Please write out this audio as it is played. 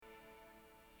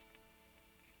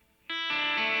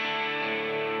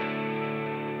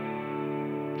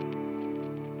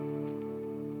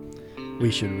We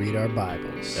should read our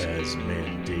Bibles as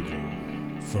men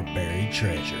digging for buried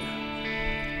treasure.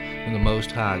 When the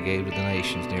Most High gave to the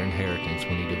nations their inheritance,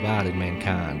 when he divided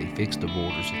mankind, he fixed the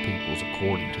borders of peoples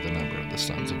according to the number of the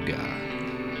sons of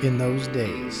God. In those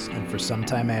days, and for some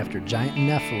time after, giant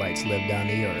Nephilites lived on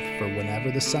the earth, for whenever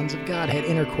the sons of God had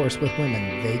intercourse with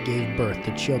women, they gave birth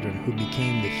to children who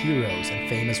became the heroes and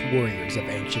famous warriors of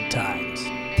ancient times.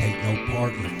 Take no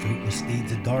part in the fruitless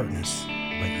deeds of darkness,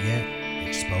 but yet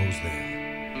expose them.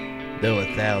 Though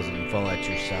 1,000 fall at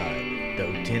your side,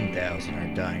 though 10,000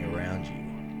 are dying around you,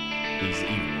 these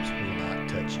evils will not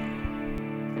touch you.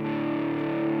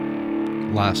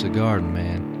 Life's a garden,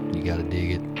 man. You gotta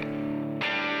dig it.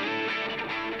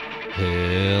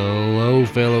 Hello,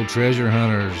 fellow treasure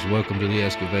hunters. Welcome to the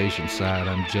excavation site.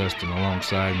 I'm Justin.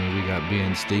 Alongside me, we got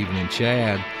Ben, Stephen, and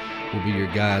Chad. We'll be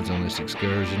your guides on this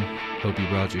excursion. Hope you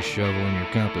brought your shovel and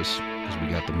your compass, because we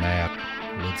got the map.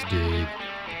 Let's dig.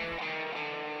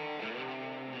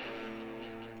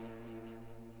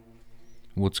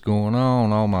 What's going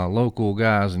on, all my local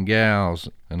guys and gals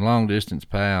and long-distance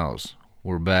pals?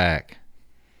 We're back.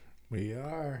 We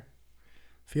are.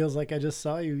 Feels like I just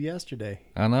saw you yesterday.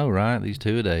 I know, right? These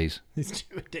 2 days. These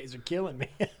 2 days are killing me.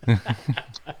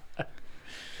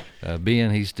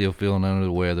 Ben, he's still feeling under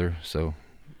the weather, so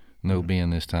no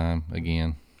Ben this time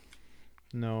again.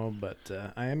 No, but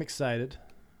I am excited.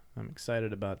 I'm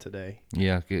excited about today.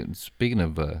 Yeah, speaking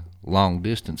of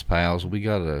long-distance pals, we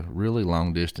got a really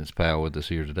long-distance pal with us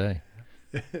here today.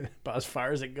 About as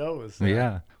far as it goes.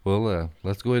 Yeah. Well,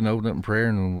 let's go ahead and open up in prayer.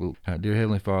 And dear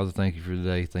Heavenly Father, thank you for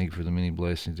today. Thank you for the many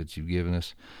blessings that you've given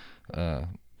us.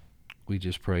 We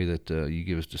just pray that you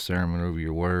give us discernment over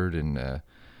your word, and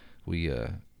we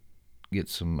get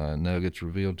some nuggets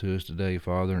revealed to us today,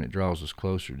 Father, and it draws us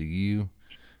closer to you,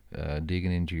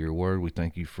 digging into your word. We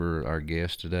thank you for our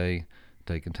guest today,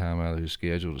 taking time out of his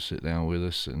schedule to sit down with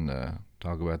us and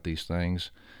talk about these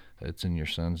things. It's in your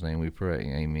son's name we pray.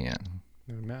 Amen.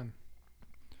 Amen.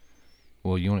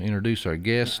 Well, you want to introduce our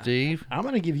guest, Steve? I'm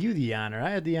going to give you the honor.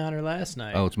 I had the honor last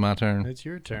night. Oh, it's my turn? It's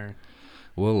your turn.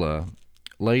 Well,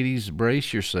 ladies,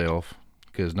 brace yourself,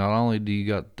 because not only do you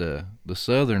got the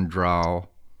southern drawl,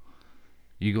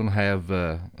 you're going to have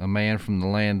a man from the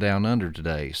land down under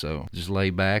today. So just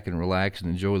lay back and relax and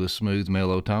enjoy the smooth,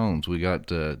 mellow tones. We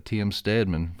got Tim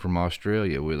Steadman from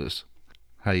Australia with us.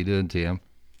 How you doing, Tim?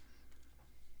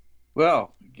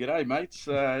 Well, g'day, mates.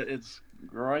 It's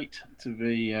great to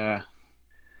be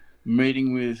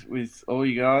meeting with all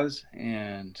you guys,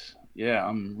 and yeah,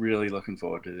 I'm really looking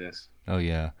forward to this. Oh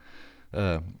yeah.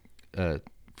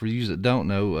 For you that don't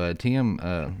know,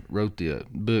 Tim wrote the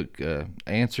book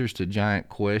Answers to Giant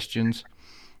Questions.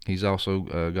 He's also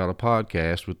got a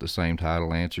podcast with the same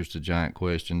title, Answers to Giant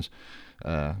Questions.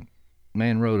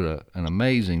 Man wrote an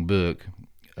amazing book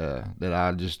that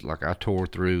I tore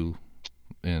through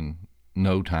in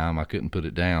no time. I couldn't put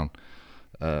it down.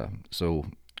 So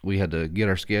we had to get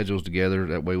our schedules together.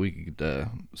 That way we could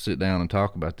sit down and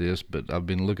talk about this. But I've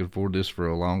been looking forward to this for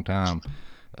a long time.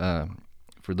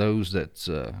 For those that's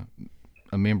a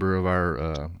member of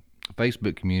our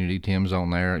Facebook community, Tim's on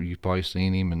there. You've probably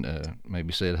seen him and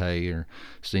maybe said hey or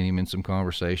seen him in some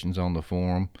conversations on the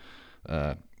forum.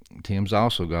 Tim's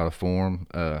also got a forum,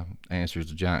 Answers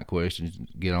to Giant Questions.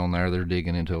 Get on there. They're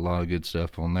digging into a lot of good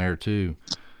stuff on there too.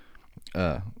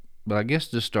 But I guess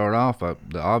to start off,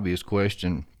 the obvious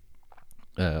question,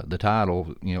 the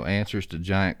title, Answers to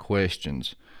Giant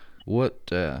Questions.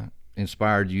 What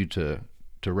inspired you to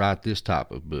write this type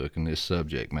of book and this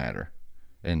subject matter?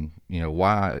 And,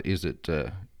 why is it,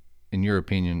 in your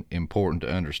opinion, important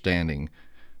to understanding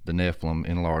the Nephilim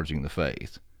enlarging the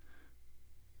faith?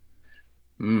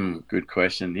 Good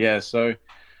question. Yeah, so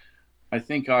I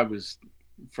think I was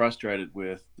frustrated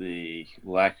with the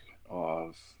lack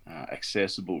of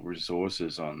accessible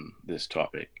resources on this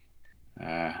topic.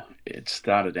 It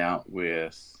started out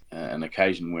with an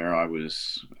occasion where I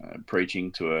was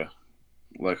preaching to a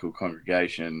local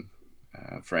congregation,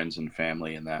 friends and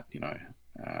family and that,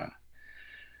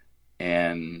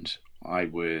 and I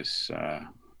was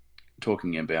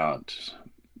talking about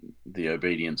the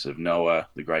obedience of Noah,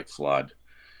 the great flood,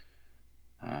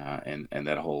 and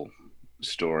that whole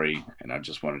story, and I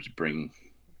just wanted to bring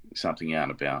something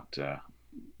out about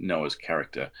Noah's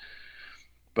character.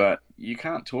 But you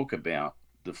can't talk about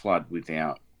the flood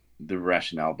without the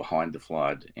rationale behind the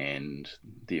flood and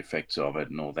the effects of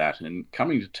it and all that, and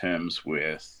coming to terms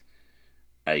with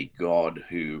a God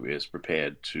who is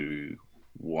prepared to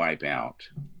wipe out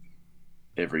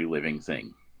every living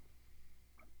thing.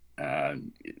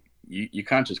 You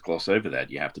can't just gloss over that.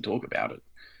 You have to talk about it.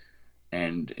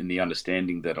 And in the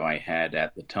understanding that I had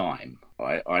at the time,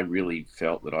 I really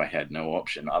felt that I had no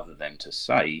option other than to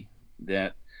say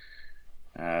that,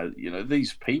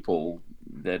 these people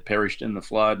that perished in the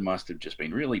flood must have just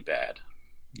been really bad,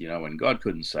 and God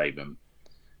couldn't save them.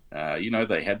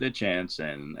 They had their chance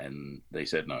and they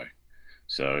said no.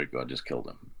 So God just killed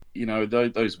them.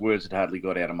 Those words had hardly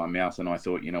got out of my mouth, and I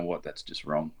thought, you know what, that's just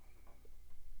wrong.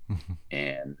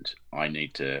 And I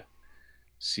need to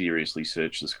seriously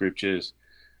search the scriptures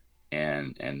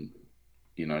and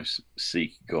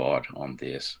seek God on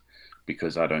this,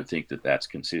 because I don't think that that's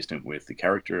consistent with the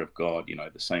character of God.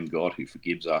 The same God who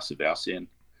forgives us of our sin,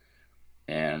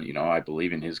 and I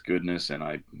believe in His goodness, and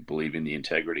I believe in the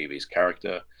integrity of His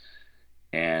character.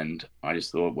 And I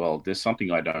just thought, well, there's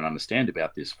something I don't understand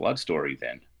about this flood story.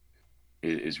 Then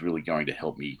is really going to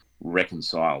help me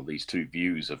reconcile these two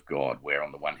views of God, where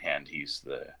on the one hand He's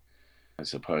I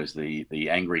suppose the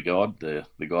angry God, the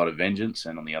God of vengeance,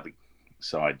 and on the other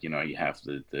side, you have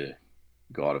the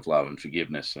God of love and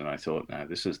forgiveness. And I thought, no,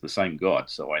 this is the same God,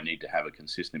 so I need to have a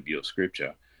consistent view of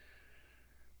Scripture.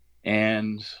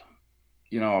 And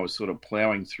I was sort of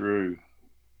plowing through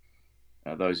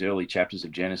those early chapters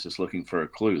of Genesis, looking for a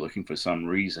clue, looking for some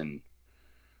reason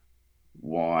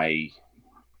why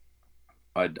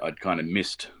I'd kind of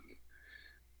missed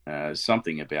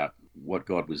something about what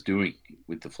God was doing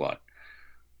with the flood.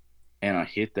 And I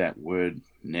hit that word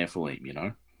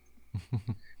Nephilim,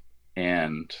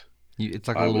 and It's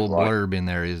like a little blurb in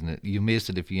there, isn't it? You miss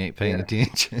it if you ain't paying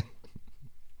attention.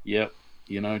 Yep.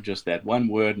 Just that one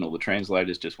word, and all the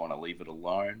translators just want to leave it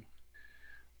alone.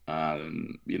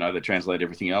 They translate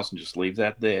everything else and just leave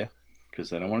that there because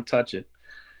they don't want to touch it.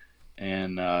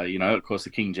 And, of course, the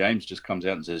King James just comes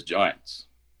out and says giants.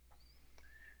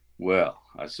 Well,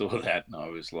 I saw that and I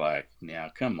was like, now,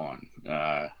 come on.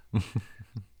 The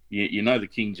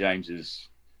King James is,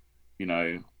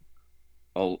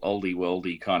 oldie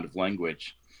worldy kind of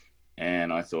language.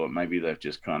 And I thought maybe they've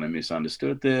just kind of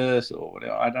misunderstood this or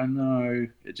whatever. I don't know.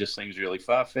 It just seems really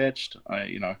far-fetched.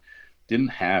 I, didn't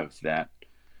have that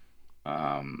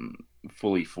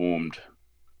fully formed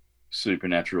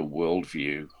supernatural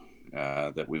worldview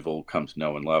that we've all come to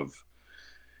know and love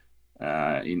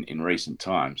in recent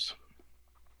times.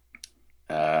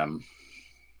 Well,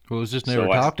 it was just never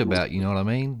talked about, you know what I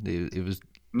mean? It was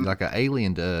like an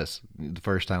alien to us the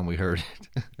first time we heard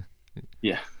it.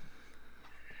 Yeah.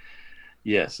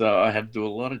 Yeah, so I had to do a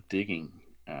lot of digging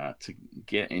to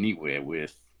get anywhere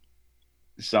with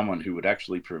someone who would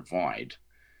actually provide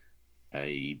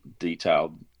a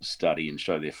detailed study and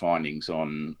show their findings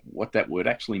on what that word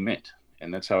actually meant.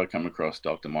 And that's how I come across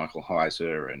Dr. Michael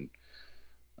Heiser and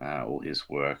all his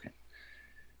work.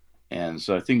 And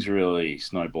so things really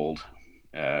snowballed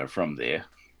from there.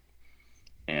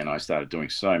 And I started doing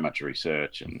so much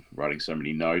research and writing so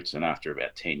many notes. And after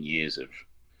about 10 years of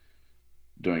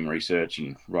doing research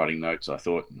and writing notes, I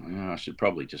thought, I should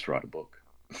probably just write a book.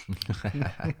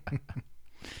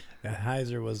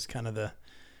 Heiser was kind of the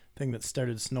thing that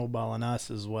started snowballing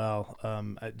us as well.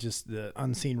 Just the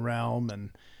unseen realm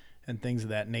and things of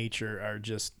that nature are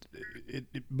just, it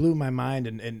blew my mind.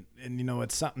 And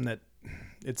it's something that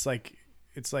it's like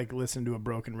listening to a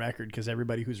broken record, because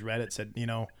everybody who's read it said,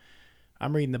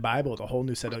 I'm reading the Bible with a whole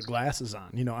new set of glasses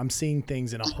on. I'm seeing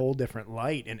things in a whole different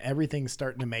light, and everything's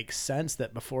starting to make sense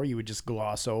that before you would just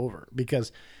gloss over.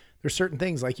 Because there's certain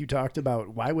things like you talked about.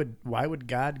 Why would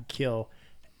God kill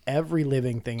every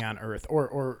living thing on earth?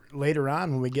 Or later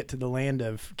on when we get to the land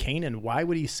of Canaan, why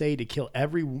would He say to kill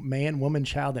every man, woman,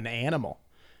 child, and animal?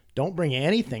 Don't bring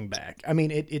anything back. I mean,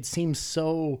 it seems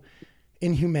so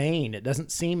inhumane. It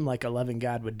doesn't seem like a loving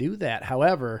God would do that.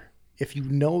 However, if you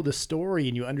know the story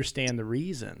and you understand the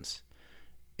reasons,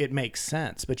 it makes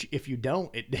sense. But if you don't,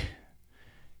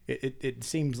 it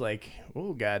seems like,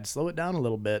 oh God, slow it down a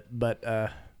little bit. But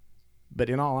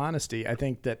in all honesty, I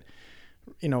think that,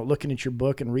 looking at your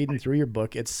book and reading through your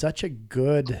book, it's such a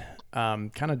good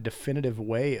kind of definitive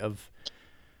way of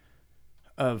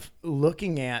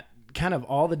looking at kind of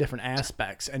all the different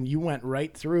aspects. And you went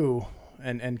right through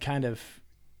and kind of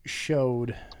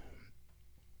showed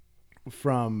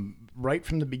right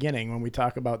from the beginning, when we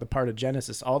talk about the part of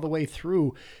Genesis, all the way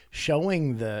through,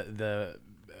 showing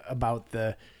about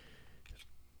the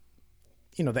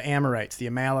Amorites, the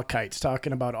Amalekites,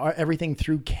 talking about everything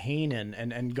through Canaan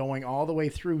and going all the way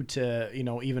through to,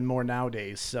 even more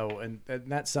nowadays. So, and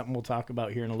that's something we'll talk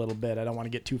about here in a little bit. I don't want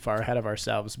to get too far ahead of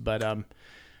ourselves, but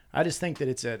I just think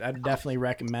that I'd definitely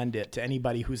recommend it to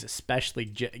anybody who's especially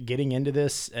getting into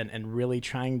this and really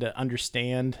trying to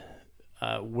understand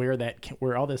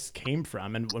where all this came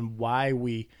from and why when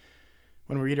we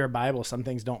read our Bible, some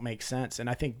things don't make sense. And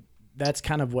I think that's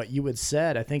kind of what you had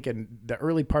said, I think, in the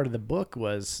early part of the book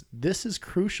was this is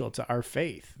crucial to our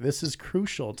faith. This is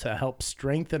crucial to help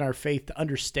strengthen our faith, to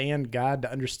understand God,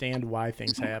 to understand why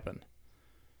things happen.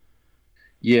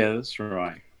 Yeah, that's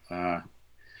right.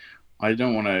 I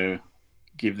don't want to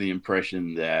give the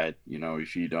impression that,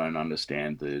 if you don't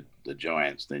understand the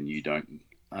giants, then you don't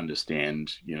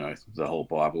understand, the whole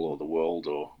Bible or the world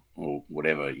or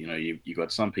whatever. You've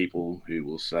got some people who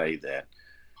will say that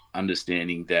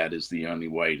understanding that is the only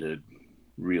way to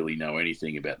really know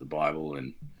anything about the Bible,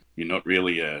 and you're not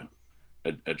really a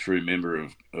true member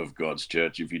of God's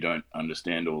church if you don't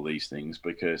understand all these things,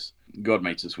 because God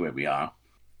meets us where we are.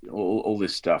 All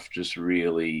this stuff just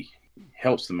really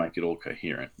helps to make it all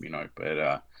coherent,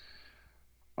 but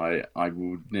I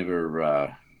would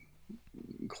never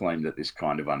claim that this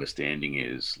kind of understanding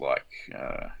is like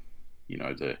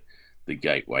the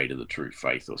gateway to the true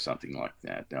faith or something like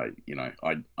that. I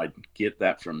get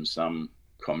that from some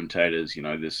commentators.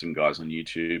 There's some guys on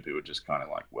YouTube who are just kind of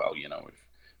like, well,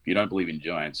 if you don't believe in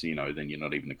giants, then you're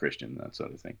not even a Christian, that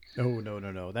sort of thing. Oh,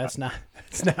 no. That's not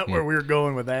where we're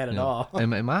going with that at all.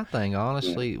 And my thing,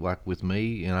 honestly, like with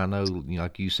me, and I know,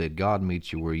 like you said, God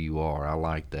meets you where you are. I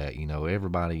like that.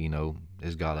 Everybody,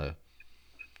 has got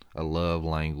a love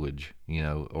language,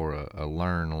 or a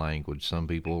learn language. Some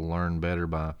people learn better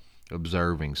by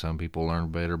observing. Some people learn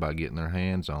better by getting their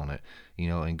hands on it.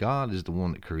 And God is the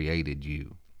one that created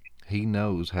you. He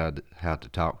knows how to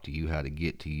talk to you, how to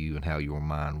get to you, and how your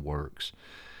mind works.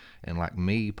 And like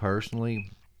me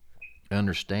personally,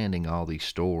 understanding all these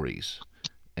stories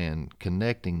and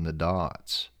connecting the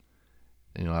dots,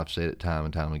 I've said it time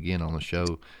and time again on the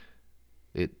show,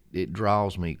 it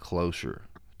draws me closer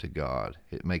to God.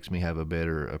 It makes me have a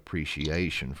better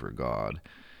appreciation for God.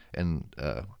 And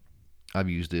I've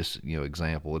used this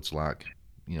example. It's like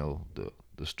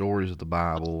the stories of the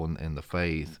Bible and the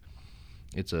faith.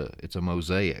 It's a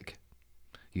mosaic.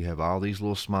 You have all these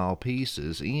little small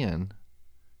pieces in.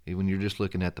 When you're just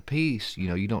looking at the piece,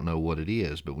 you don't know what it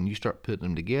is. But when you start putting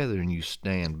them together and you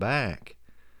stand back,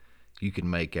 you can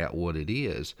make out what it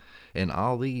is. And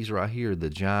all these right here, the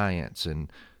giants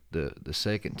and the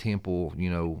second temple,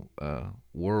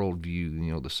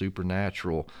 worldview, the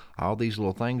supernatural, all these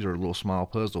little things are little small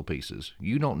puzzle pieces.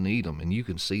 You don't need them, and you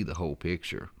can see the whole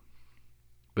picture.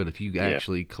 But if you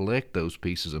actually collect those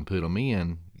pieces and put them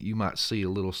in, you might see a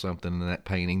little something in that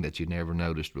painting that you never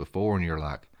noticed before, and you're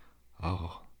like,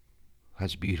 oh,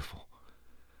 that's beautiful.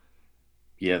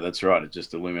 Yeah, that's right. It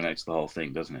just illuminates the whole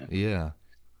thing, doesn't it? Yeah.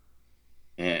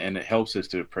 And it helps us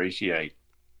to appreciate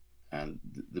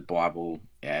the Bible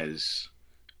as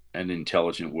an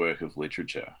intelligent work of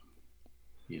literature.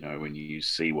 When you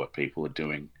see what people are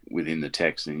doing within the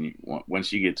text, and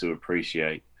once you get to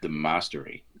appreciate the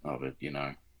mastery of it,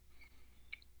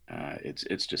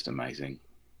 it's just amazing.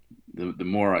 The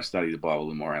more I study the Bible,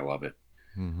 the more I love it.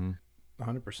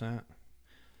 100%.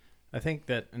 I think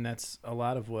that, and that's a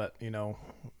lot of what,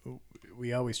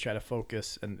 we always try to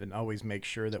focus and always make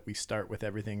sure that we start with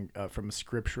everything from a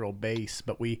scriptural base,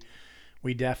 but we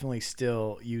definitely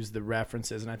still use the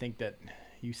references. And I think that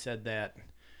you said that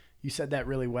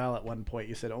really well at one point.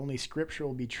 You said only scripture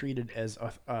will be treated as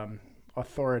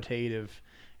authoritative.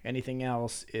 Anything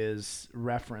else is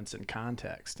reference and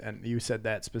context. And you said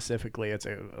that specifically. It's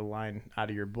a line out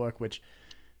of your book, which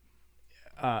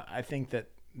I think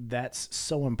that's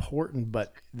so important.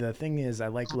 But the thing is, I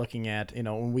like looking at,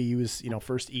 when we use,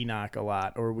 First Enoch a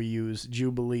lot, or we use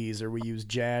Jubilees, or we use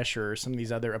Jasher, or some of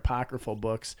these other apocryphal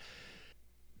books,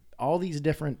 all these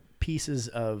different pieces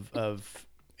of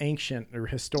ancient or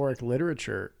historic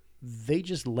literature, they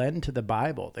just lend to the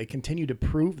Bible. They continue to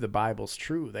prove the Bible's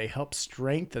true. They help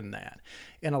strengthen that.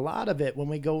 And a lot of it, when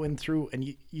we go in through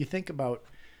and you think about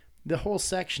the whole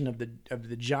section of the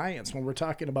giants, when we're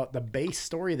talking about the base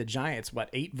story of the giants,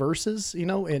 8 verses,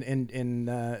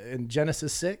 in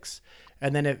Genesis 6,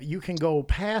 and then if you can go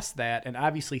past that and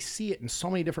obviously see it in so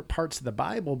many different parts of the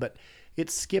Bible, but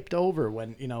it's skipped over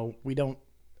when we don't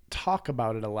talk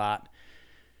about it a lot.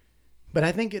 But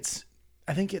I think it's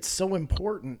so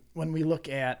important when we look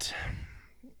at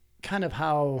kind of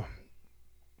how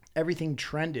everything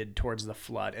trended towards the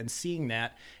flood and seeing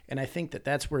that. And I think that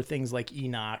that's where things like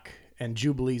Enoch and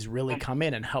Jubilees really come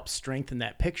in and help strengthen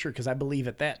that picture. Because I believe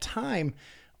at that time,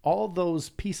 all those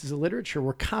pieces of literature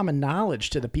were common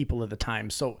knowledge to the people of the time.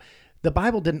 So the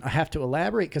Bible didn't have to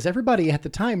elaborate because everybody at the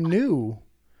time knew,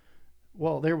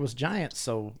 well, there was giants.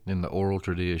 So in the oral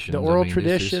tradition,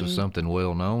 this was something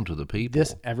well known to the people.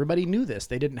 Everybody knew this.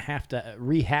 They didn't have to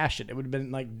rehash it. It would have been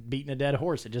like beating a dead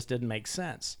horse. It just didn't make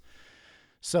sense.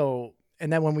 So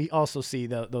And then when we also see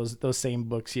those same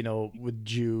books, with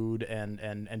Jude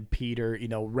and Peter,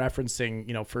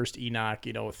 referencing, first Enoch,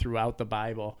 throughout the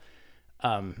Bible,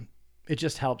 it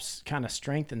just helps kind of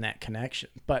strengthen that connection.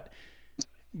 But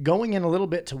going in a little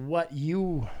bit to what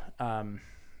you kind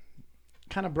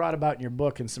of brought about in your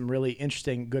book, and some really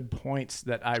interesting, good points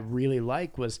that I really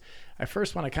like, was I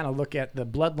first want to kind of look at the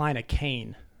bloodline of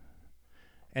Cain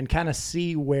and kind of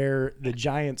see where the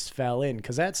giants fell in.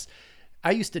 Because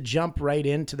I used to jump right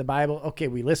into the Bible. Okay,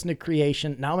 we listen to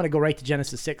creation. Now I'm going to go right to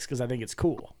Genesis 6 because I think it's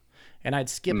cool. And I'd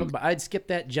skip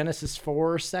that Genesis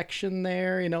 4 section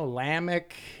there.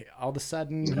 Lamech, all of a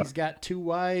sudden he's got 2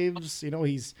 wives.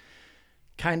 He's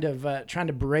kind of trying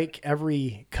to break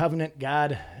every covenant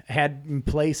God had in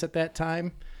place at that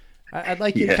time. I'd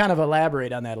like you to kind of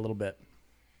elaborate on that a little bit.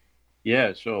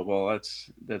 Yeah, sure. Well,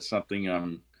 that's something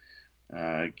I'm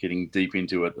getting deep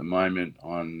into at the moment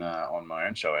on my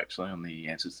own show, actually, on the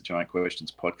Answers to Giant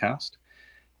Questions podcast.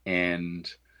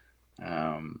 And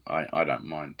I don't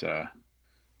mind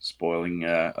spoiling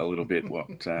a little bit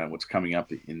what's coming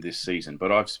up in this season.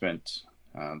 But I've spent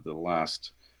the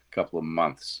last couple of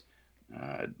months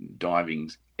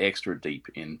diving extra deep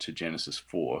into Genesis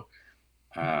 4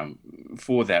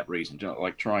 for that reason,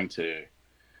 like trying to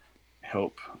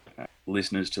help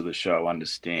listeners to the show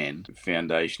understand the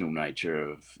foundational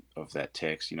nature of that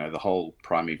text, the whole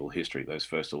primeval history, those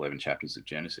first 11 chapters of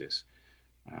Genesis.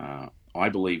 I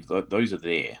believe those are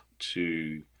there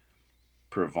to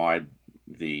provide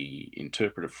the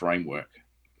interpretive framework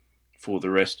for the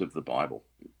rest of the Bible.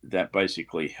 That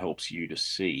basically helps you to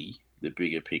see the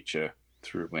bigger picture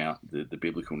throughout the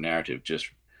biblical narrative, just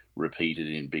repeated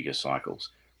in bigger cycles,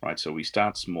 right? So we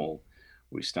start small.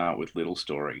 We start with little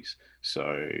stories.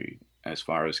 So as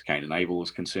far as Cain and Abel is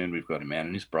concerned, we've got a man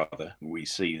and his brother. We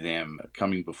see them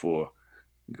coming before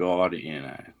God in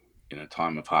a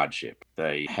time of hardship.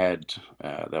 They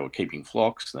were keeping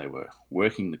flocks. They were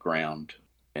working the ground.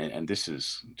 And this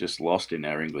is just lost in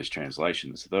our English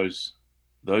translations.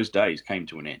 Those days came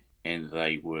to an end, and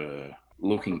they were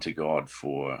looking to God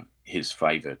for his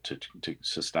favor to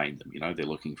sustain them. They're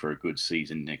looking for a good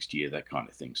season next year, that kind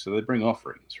of thing. So they bring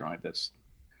offerings, right? That's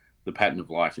the pattern of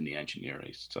life in the ancient Near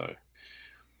East. So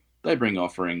they bring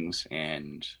offerings,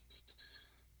 and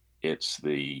it's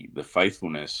the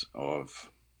faithfulness of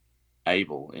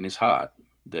Abel in his heart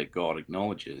that God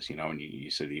acknowledges, and you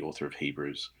see the author of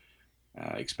Hebrews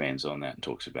expands on that and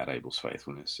talks about Abel's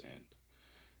faithfulness.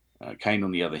 And Cain,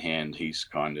 on the other hand, he's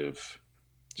kind of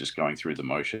just going through the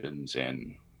motions,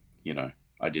 and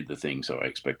I did the thing, so I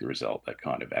expect the result, that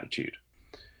kind of attitude.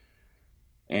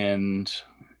 And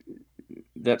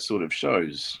that sort of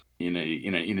shows in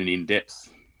an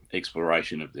in-depth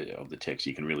exploration of the text.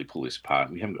 You can really pull this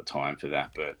apart. We haven't got time for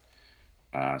that,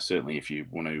 but certainly if you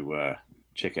want to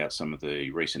check out some of the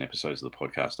recent episodes of the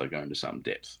podcast, I go into some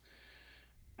depth,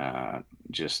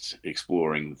 just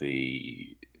exploring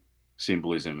the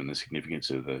symbolism and the significance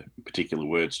of the particular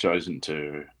words chosen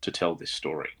to tell this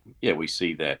story. Yeah, we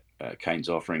see that Cain's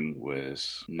offering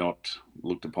was not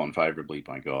looked upon favorably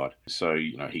by God, so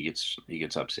he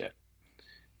gets upset.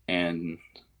 And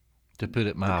to put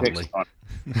it mildly,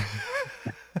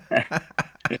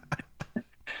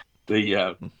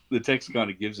 the text kind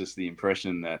of gives us the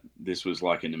impression that this was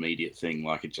like an immediate thing,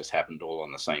 like it just happened all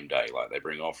on the same day. Like they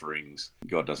bring offerings,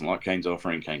 God doesn't like Cain's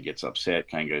offering, Cain gets upset,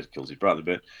 Cain goes kills his brother.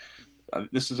 But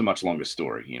this is a much longer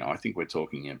story. I think we're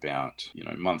talking about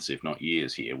months, if not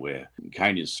years here, where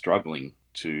Cain is struggling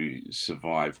to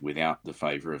survive without the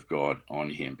favor of God on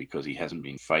him because he hasn't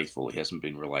been faithful, he hasn't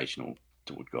been relational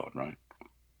toward God, right?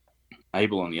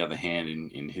 Abel, on the other hand,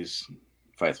 in his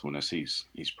faithfulness, he's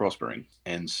prospering.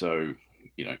 And so,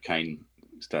 Cain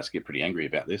starts to get pretty angry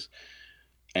about this,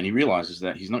 and he realizes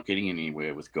that he's not getting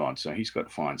anywhere with God, so he's got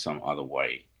to find some other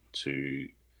way to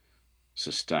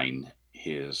sustain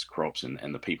his crops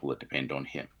and the people that depend on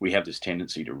him. We have this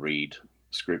tendency to read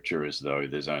scripture as though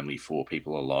there's only 4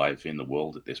 people alive in the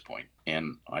world at this point.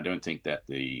 And I don't think that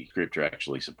the scripture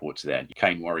actually supports that.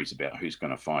 Cain worries about who's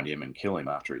going to find him and kill him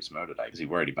after his murder day. Is he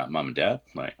worried about mum and dad?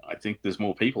 Like, I think there's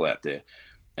more people out there,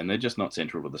 and they're just not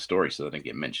central to the story, so they don't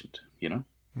get mentioned,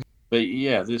 But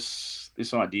yeah, this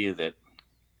idea that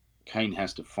Cain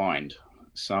has to find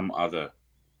some other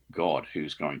God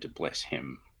who's going to bless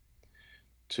him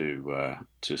to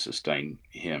sustain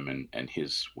him and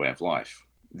his way of life.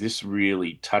 This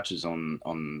really touches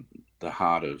on the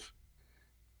heart of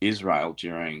Israel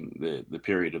during the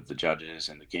period of the judges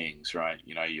and the kings, right?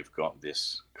 You've got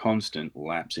this constant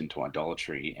lapse into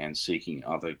idolatry and seeking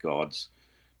other gods,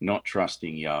 not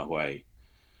trusting Yahweh,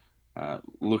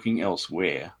 looking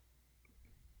elsewhere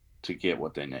to get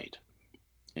what they need.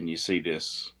 And you see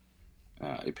this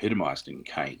epitomized in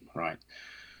Cain, right?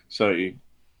 So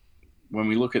when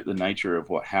we look at the nature of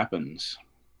what happens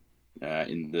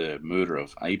in the murder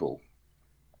of Abel,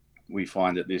 we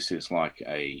find that this is like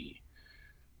a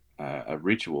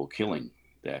ritual killing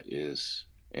that is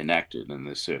enacted, and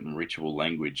there's certain ritual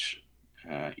language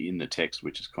in the text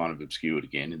which is kind of obscured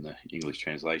again in the English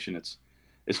translation.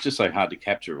 It's just so hard to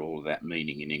capture all of that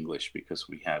meaning in English because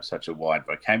we have such a wide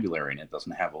vocabulary and it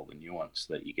doesn't have all the nuance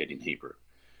that you get in Hebrew.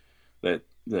 That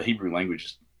the Hebrew language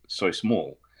is so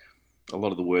small, a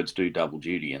lot of the words do double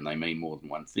duty and they mean more than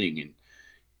one thing. And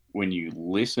when you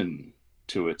listen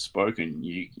to it spoken,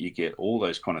 you get all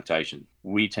those connotations.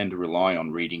 We tend to rely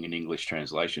on reading an English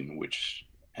translation, which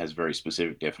has very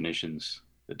specific definitions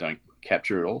that don't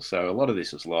capture it all. So a lot of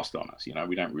this is lost on us.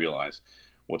 We don't realize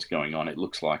what's going on. It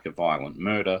looks like a violent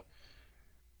murder,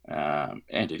 and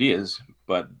it is,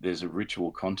 but there's a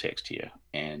ritual context here.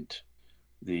 And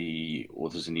the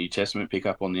authors of the New Testament pick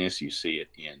up on this. You see it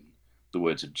in the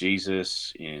words of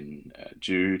Jesus, in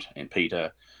Jude and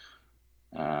Peter,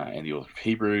 and the author of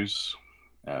Hebrews.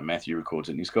 Matthew records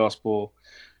it in his gospel.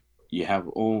 You have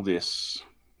all this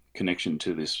connection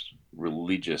to this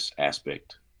religious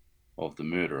aspect of the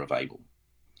murder of Abel.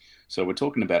 So we're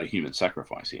talking about a human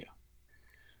sacrifice here.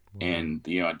 Wow. And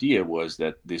the idea was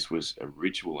that this was a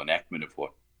ritual enactment of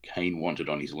what Cain wanted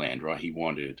on his land, right? He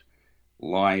wanted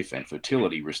life and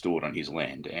fertility restored on his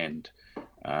land. And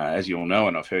as you all know,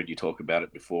 and I've heard you talk about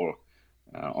it before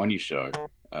on your show,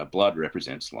 blood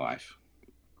represents life.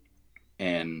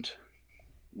 And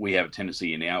we have a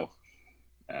tendency in our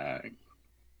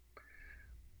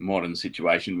modern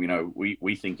situation,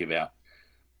 we think about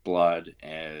blood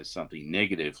as something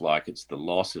negative, like it's the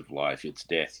loss of life, it's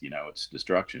death, it's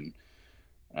destruction.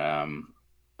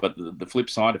 But the flip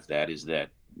side of that is that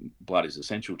blood is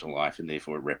essential to life and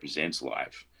therefore it represents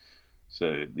life.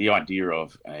 So the idea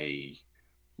of a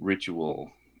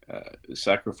ritual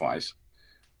sacrifice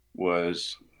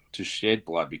was to shed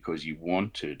blood because you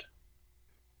wanted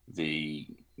the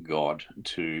God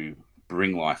to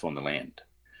bring life on the land.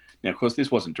 Now, of course, this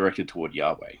wasn't directed toward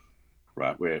Yahweh,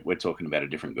 right? We're talking about a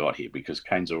different God here because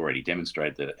Cain's already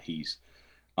demonstrated that he's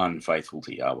unfaithful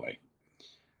to Yahweh.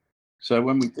 So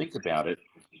when we think about it,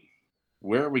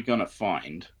 where are we going to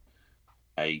find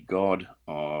a God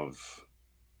of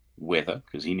weather?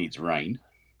 Because he needs rain,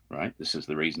 right? This is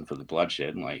the reason for the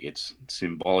bloodshed. Like, it's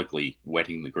symbolically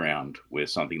wetting the ground with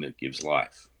something that gives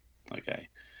life, okay?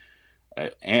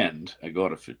 And a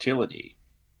God of fertility,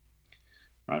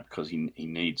 right? Because he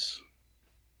needs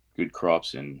good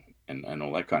crops and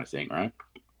all that kind of thing, right?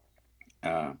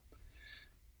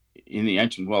 In the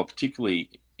ancient world, particularly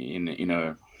in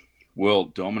a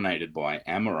world dominated by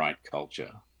Amorite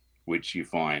culture, which you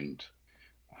find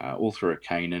all through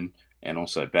Canaan and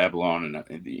also Babylon,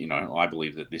 and I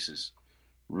believe that this is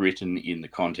written in the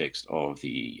context of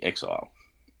the exile,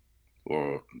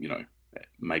 or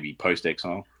maybe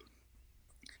post-exile.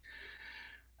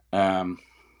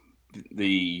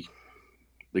 The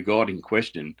god in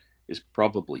question is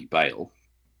probably Baal,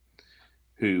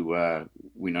 who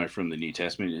we know from the New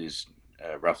Testament is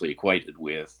roughly equated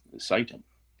with Satan.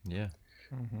 Yeah.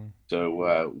 Mm-hmm.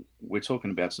 So we're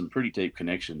talking about some pretty deep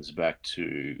connections back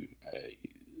to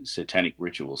satanic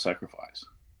ritual sacrifice.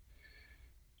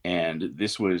 And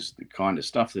this was the kind of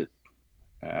stuff that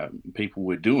people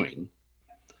were doing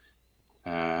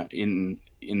in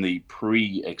the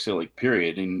pre-exilic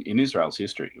period in Israel's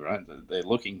history, right? They're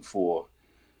looking for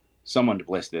someone to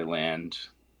bless their land.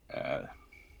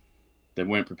 They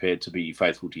weren't prepared to be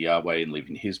faithful to Yahweh and live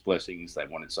in his blessings. They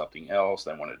wanted something else.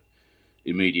 They wanted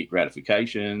immediate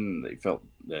gratification. They felt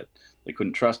that they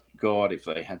couldn't trust God if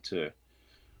they had to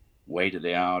wait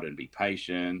it out and be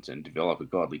patient and develop a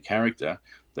godly character.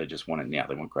 They just want it now.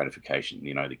 They want gratification.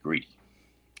 They're greedy.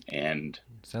 And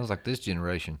sounds like this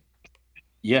generation.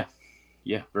 Yeah,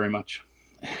 very much.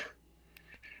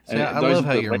 See, I love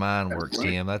how your mind works,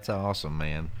 Tim. That's awesome,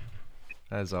 man.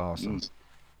 That's awesome.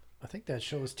 I think that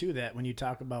shows too that when you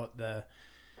talk about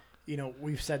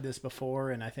we've said this before,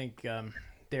 and I think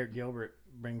Derek Gilbert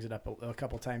brings it up a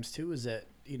couple times too, is that,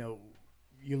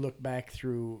 you look back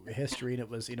through history and it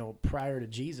was, prior to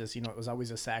Jesus, it was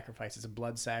always a sacrifice. It's a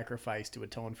blood sacrifice to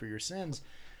atone for your sins.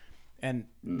 And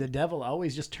the devil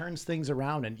always just turns things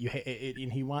around, and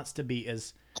and he wants to be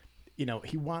as,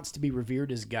 he wants to be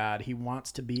revered as God. He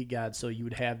wants to be God. So you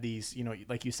would have these,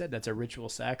 like you said, that's a ritual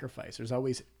sacrifice.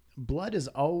 Blood is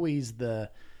always the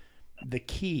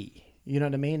key. You know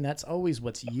what I mean? That's always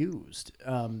what's used.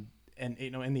 And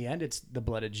in the end, it's the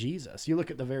blood of Jesus. You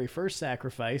look at the very first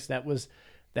sacrifice, that was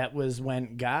That was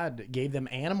when God gave them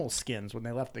animal skins when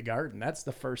they left the garden. That's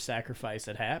the first sacrifice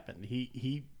that happened.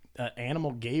 He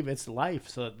animal gave its life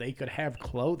so that they could have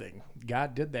clothing.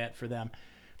 God did that for them.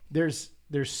 There's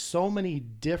so many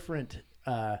different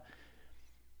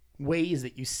ways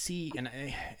that you see,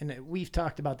 and we've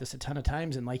talked about this a ton of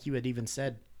times, and like you had even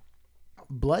said,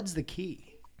 blood's the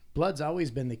key. Blood's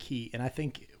always been the key, and I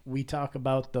think we talk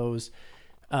about those.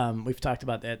 We've talked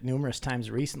about that numerous times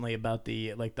recently about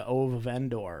the Ove of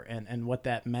Endor and what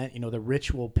that meant. The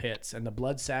ritual pits and the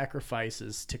blood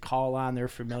sacrifices to call on their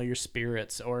familiar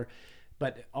spirits,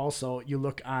 but also you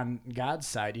look on God's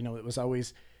side. It was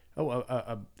always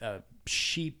a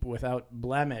sheep without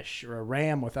blemish or a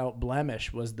ram without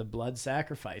blemish was the blood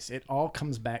sacrifice. It all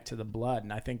comes back to the blood,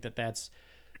 and I think that that's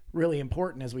really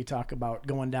important as we talk about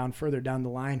going down further down the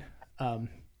line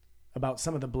about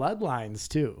some of the bloodlines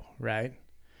too, right?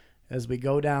 As we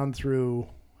go down through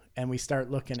and we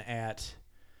start looking at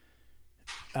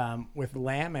with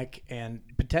Lamech and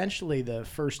potentially the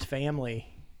first family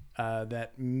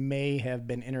that may have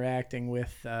been interacting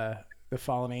with the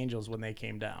fallen angels when they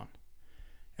came down.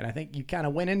 And I think you kind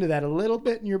of went into that a little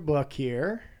bit in your book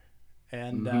here.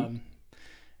 And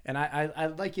and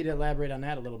I'd like you to elaborate on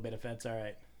that a little bit, if that's all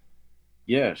right.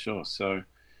 Yeah, sure. So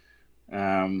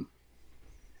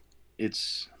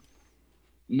it's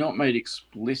not made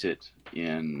explicit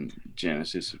in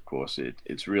Genesis, of course.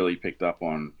 It's really picked up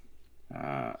on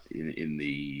in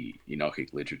the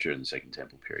Enochic literature in the Second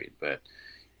Temple period. But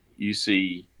you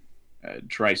see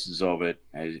traces of it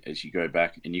as you go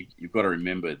back. And you've got to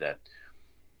remember that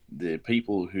the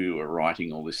people who are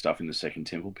writing all this stuff in the Second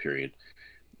Temple period,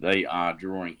 they are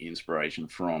drawing inspiration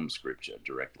from Scripture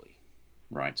directly,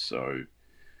 right? So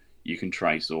you can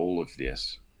trace all of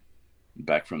this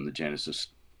back from the Genesis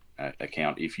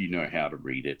account if you know how to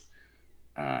read it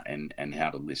and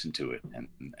how to listen to it,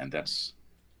 and that's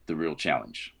the real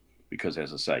challenge, because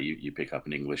as I say, you pick up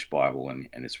an English Bible and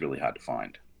it's really hard to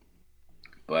find.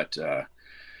 But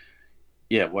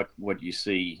what you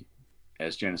see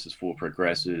as Genesis 4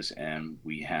 progresses and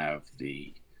we have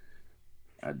the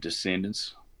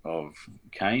descendants of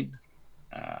Cain,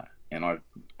 and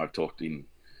I've talked in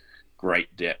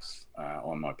great depth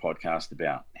on my podcast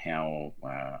about how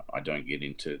I don't get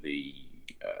into the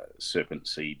serpent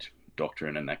seed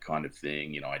doctrine and that kind of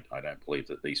thing. I don't believe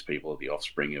that these people are the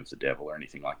offspring of the devil or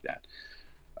anything like that.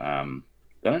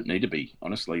 They don't need to be,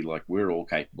 honestly. Like, we're all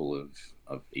capable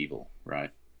of evil,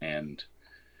 right? And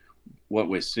what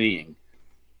we're seeing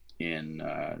in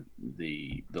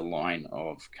the line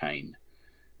of Cain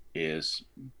is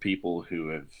people who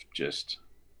have just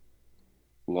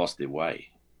lost their way,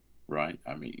 right?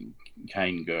 I mean,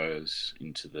 Cain goes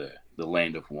into the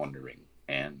land of wandering,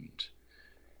 and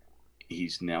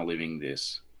he's now living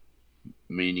this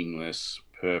meaningless,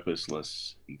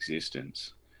 purposeless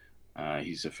existence.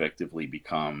 He's effectively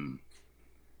become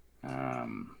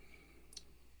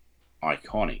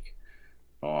iconic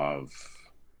of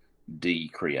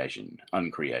decreation,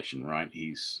 uncreation, right?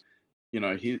 He's,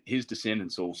 his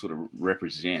descendants all sort of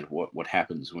represent what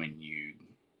happens when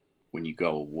you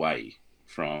go away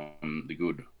from the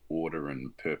good order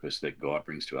and purpose that God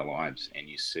brings to our lives, and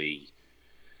you see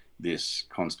this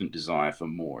constant desire for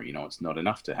more. It's not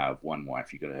enough to have one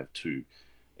wife, you've got to have two.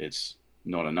 It's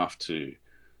not enough to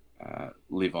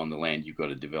live on the land, you've got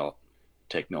to develop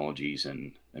technologies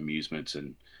and amusements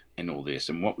and all this.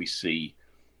 And what we see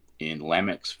in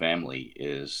Lamech's family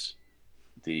is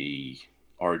the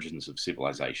origins of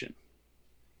civilization.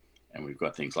 And we've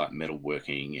got things like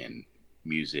metalworking and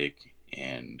music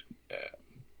and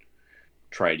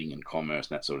trading and commerce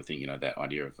and that sort of thing. That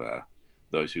idea of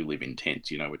those who live in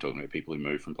tents. We're talking about people who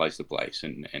move from place to place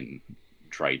and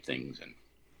trade things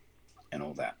and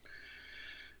all that.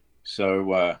 So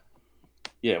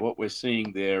what we're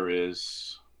seeing there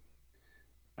is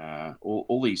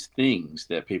all these things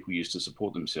that people use to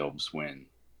support themselves when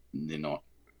they're not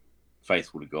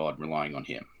faithful to God, relying on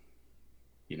Him.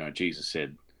 Jesus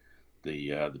said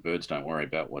the birds don't worry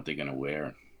about what they're going to wear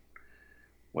and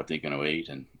what they're going to eat,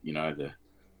 and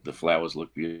the flowers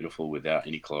look beautiful without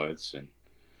any clothes and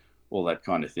all that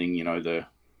kind of thing.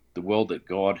 The world that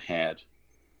God had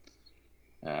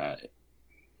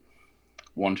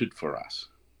wanted for us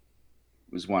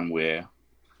was one where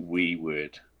we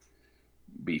would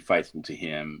be faithful to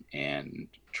Him and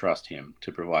trust Him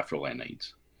to provide for all our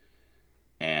needs.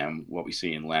 And what we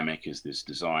see in Lamech is this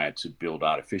desire to build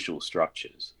artificial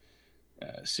structures,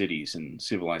 cities and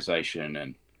civilization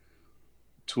and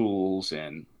tools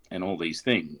and all these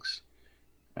things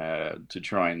to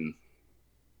try and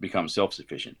become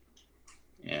self-sufficient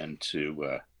and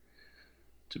to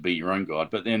be your own God.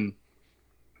 But then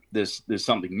there's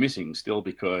something missing still,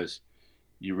 because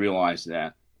you realize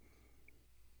that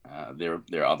there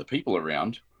are other people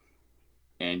around,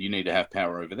 and you need to have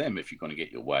power over them if you're going to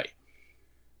get your way.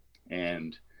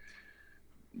 And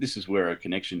this is where a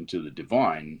connection to the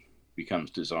divine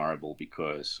becomes desirable,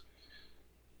 because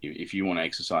if you want to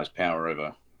exercise power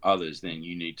over others, then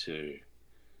you need to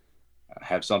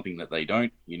have something that they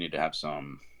don't. You need to have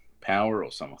some power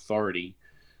or some authority,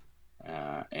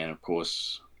 and of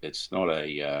course, it's not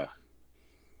an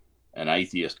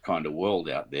atheist kind of world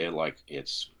out there. Like,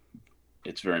 it's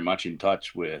very much in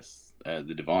touch with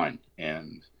the divine,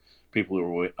 and people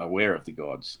are aware of the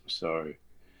gods. So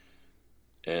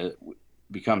it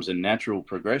becomes a natural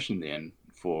progression then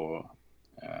for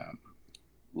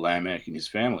Lamech and his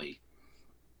family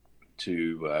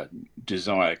to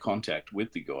desire contact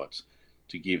with the gods,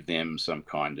 to give them some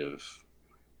kind of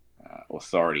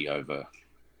authority over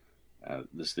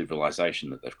the civilization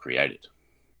that they've created.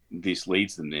 This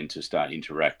leads them then to start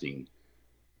interacting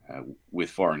with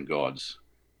foreign gods,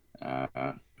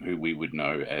 who we would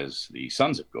know as the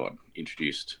sons of God,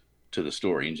 introduced to the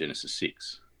story in Genesis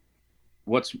 6.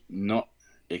 What's not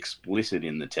explicit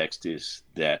in the text is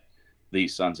that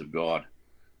these sons of God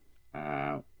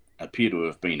appear to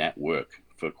have been at work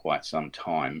for quite some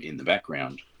time in the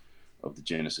background of the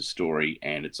Genesis story,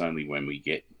 and it's only when we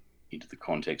get into the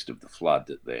context of the flood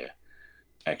that they're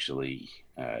actually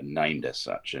named as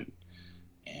such, and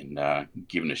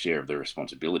given a share of the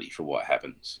responsibility for what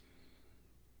happens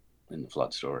in the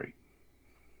flood story.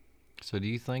 So do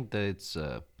you think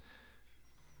that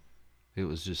it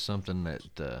was just something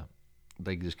that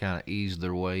they just kind of eased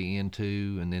their way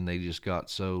into, and then they just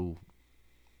got so,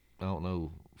 I don't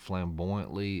know,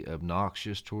 flamboyantly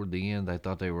obnoxious toward the end? They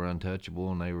thought they were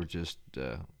untouchable, and they were just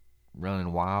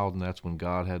running wild, and that's when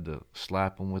God had to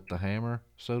slap them with the hammer,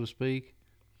 so to speak?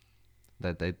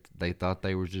 That they thought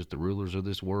they were just the rulers of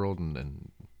this world,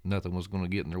 and nothing was going to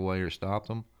get in their way or stop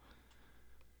them?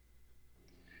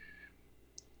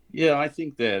 Yeah, I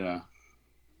think that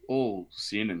all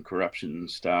sin and corruption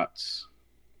starts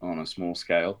on a small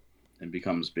scale and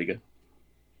becomes bigger.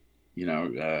 You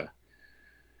know,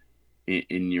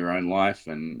 in your own life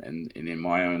and in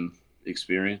my own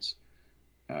experience,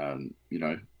 you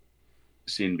know,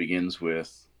 sin begins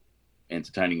with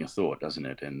entertaining a thought, doesn't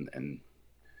it? And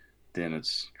then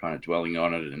it's kind of dwelling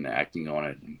on it and acting on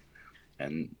it,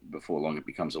 and before long it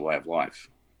becomes a way of life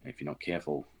if you're not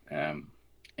careful. And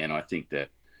I think that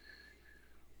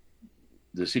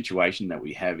the situation that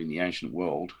we have in the ancient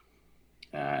world,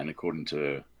 and according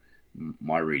to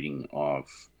my reading of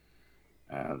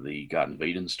the Garden of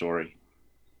Eden story,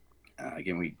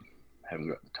 again, we haven't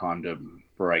got the time to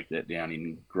break that down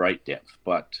in great depth,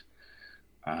 but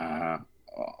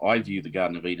I view the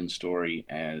Garden of Eden story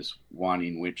as one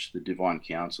in which the divine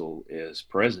council is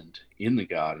present in the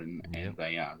garden, and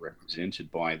they are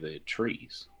represented by the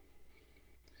trees.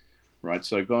 Right,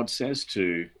 so God says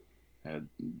to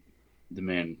the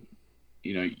man,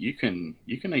 you know, you can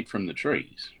eat from the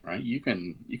trees, right? You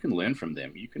can learn from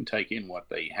them. You can take in what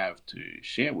they have to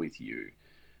share with you,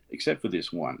 except for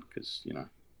this one, because you know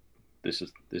this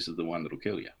is the one that'll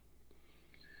kill you.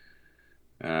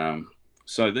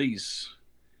 So these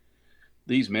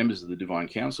members of the divine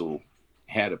council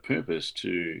had a purpose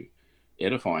to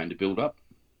edify and to build up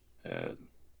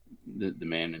the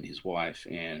man and his wife,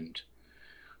 and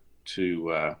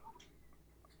to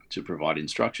provide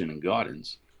instruction and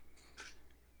guidance.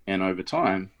 And over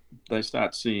time, they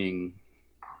start seeing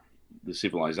the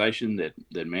civilization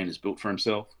that man has built for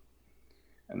himself,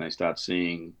 and they start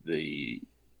seeing the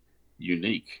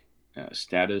unique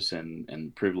status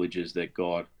and privileges that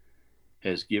God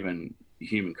has given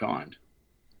humankind.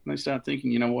 And they start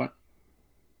thinking, you know what?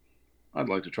 I'd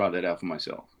like to try that out for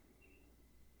myself.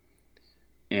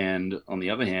 And on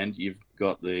the other hand, you've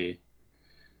got the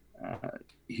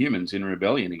humans in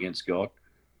rebellion against God,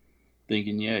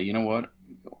 thinking, yeah, you know what?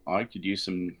 I could use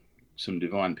some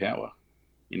divine power.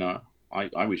 You know,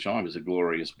 I wish I was a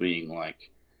glorious being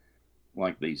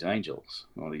like these angels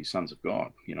or these sons of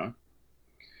God, you know.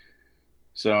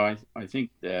 So I think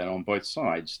that on both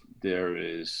sides there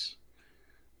is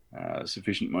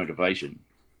sufficient motivation.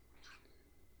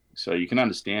 So you can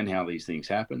understand how these things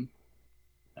happen.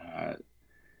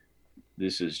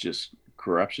 This is just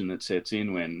corruption that sets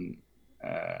in when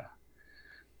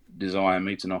desire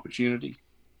meets an opportunity.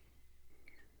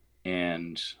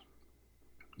 And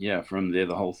yeah, from there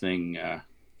the whole thing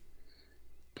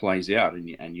plays out,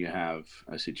 and you have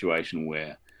a situation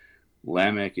where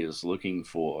Lamech is looking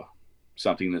for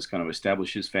something that's going to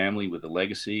establish his family with a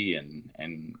legacy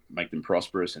and make them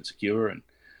prosperous and secure. And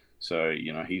so,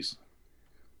 you know, he's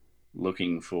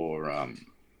looking for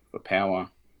power,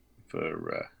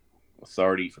 for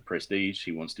authority, for prestige.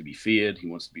 He wants to be feared. He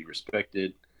wants to be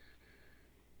respected.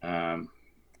 And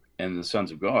the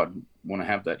sons of God want to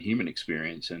have that human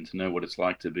experience and to know what it's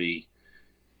like to be,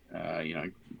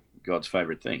 God's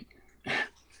favorite thing.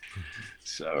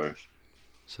 So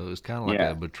it's kind of like a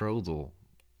yeah, betrothal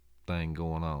thing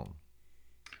going on.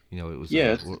 It was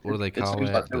yeah. what do they It call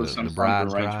seems like that? there was The some kind of bride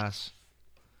arrangement. price.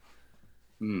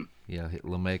 Mm, Yeah,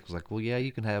 Lamech was like, "Well, yeah,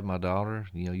 you can have my daughter.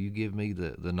 You give me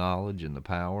the knowledge and the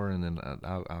power, and then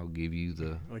I'll give you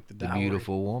Like the the dowry.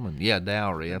 beautiful woman. Yeah,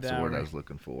 dowry. The That's the word I dowry. was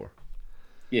looking for.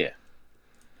 yeah, Uh,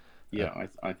 yeah.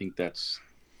 I think that's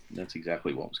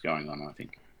exactly what was going on. I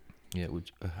think. yeah,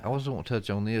 I also want to touch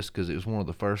on this because it was one of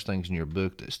the first things in your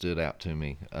book that stood out to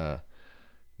me.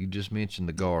 You just mentioned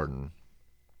the garden.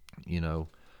 You know,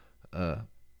 uh,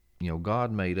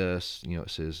 God made us. It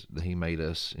says that He made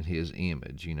us in His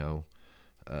image.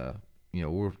 Uh,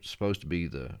 we're supposed to be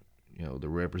the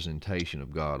representation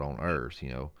of God on earth.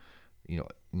 And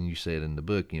you said in the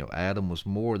book, Adam was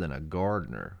more than a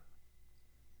gardener.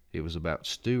 It was about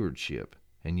stewardship.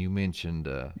 And you mentioned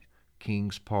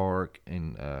Kings Park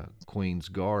and Queen's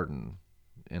Garden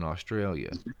in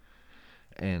Australia.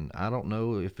 And I don't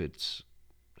know if it's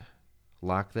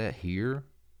like that here,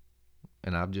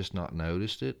 and I've just not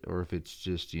noticed it, or if it's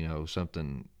just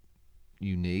something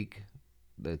unique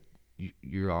that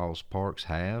your all's parks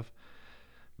have.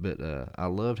 But I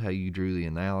loved how you drew the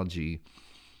analogy,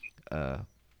 uh,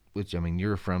 which I mean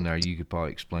you're from there, you could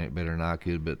probably explain it better than I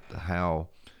could. But how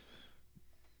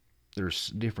there's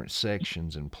different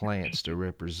sections and plants to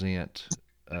represent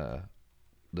uh,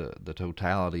 the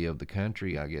totality of the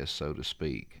country, I guess, so to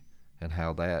speak, and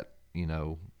how that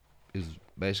is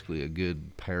basically a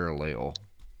good parallel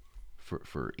for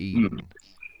Mm. Eden.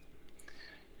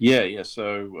 Yeah, yeah.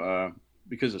 So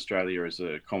because Australia is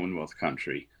a Commonwealth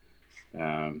country,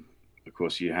 um, of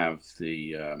course you have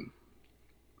the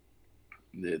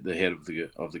head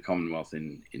of the Commonwealth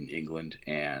in England,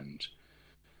 and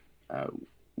uh,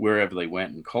 wherever they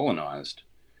went and colonized,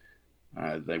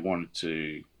 they wanted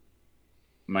to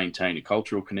maintain a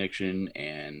cultural connection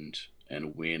and an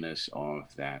awareness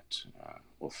of that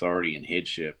authority and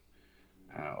headship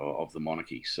of the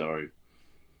monarchy. So,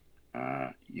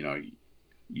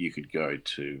 you could go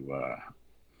to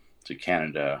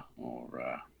Canada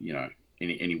or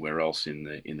anywhere else in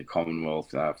the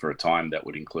Commonwealth for a time. That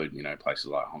would include places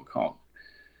like Hong Kong,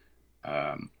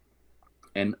 um,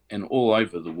 and all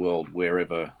over the world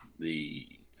wherever the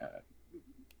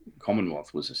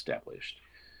Commonwealth was established.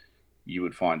 You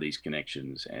would find these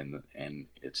connections, and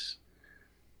it's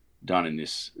done in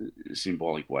this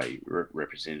symbolic way,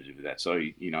 representative of that. So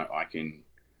I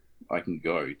can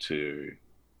go to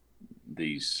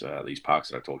these parks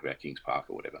that I talked about, Kings Park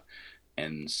or whatever,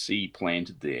 and see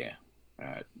planted there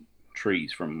uh,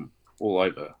 trees from all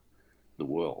over the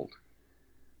world,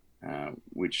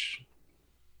 which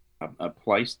are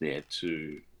placed there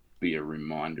to be a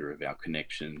reminder of our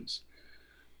connections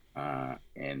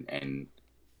and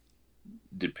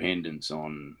dependence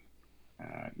on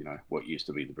what used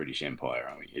to be the British Empire.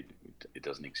 I mean, it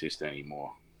doesn't exist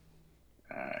anymore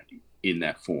uh, in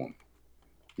that form.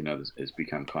 It's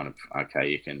become kind of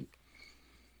archaic and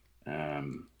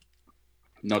um,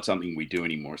 not something we do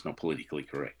anymore. It's not politically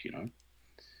correct.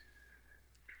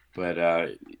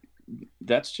 But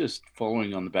that's just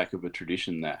following on the back of a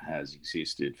tradition that has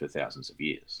existed for thousands of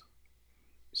years.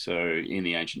 So in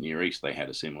the ancient Near East, they had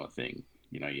a similar thing.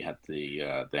 You had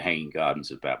the Hanging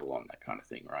Gardens of Babylon, that kind of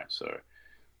thing, right? So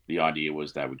the idea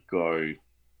was they would go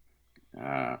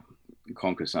uh,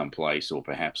 conquer some place, or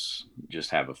perhaps just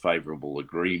have a favorable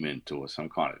agreement or some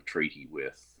kind of treaty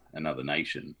with another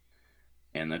nation,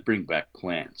 and they'd bring back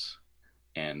plants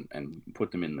and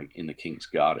put them in the king's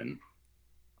garden.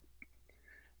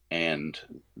 And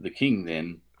the king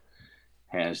then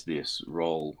has this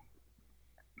role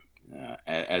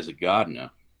as a gardener,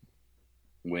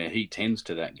 where he tends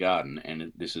to that garden,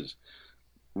 and this is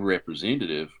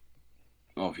representative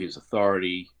of his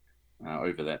authority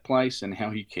over that place and how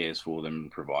he cares for them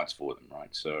and provides for them, right?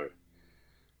 So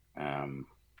um,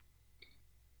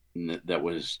 that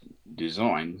was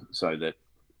designed so that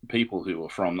people who are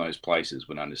from those places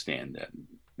would understand that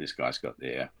this guy's got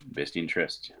their best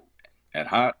interest at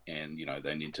heart, and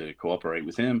they need to cooperate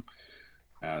with him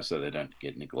so they don't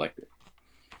get neglected.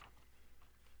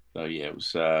 So yeah, it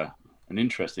was an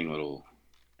interesting little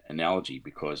analogy,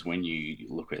 because when you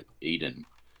look at Eden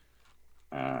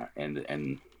and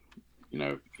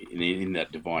in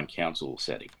that divine council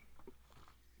setting,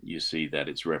 you see that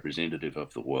it's representative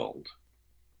of the world.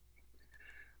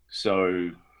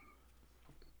 So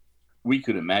we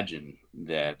could imagine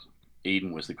that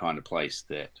Eden was the kind of place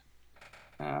that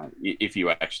if you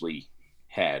actually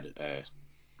had a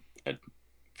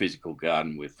physical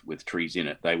garden with trees in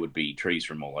it, they would be trees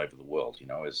from all over the world,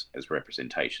 as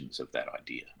representations of that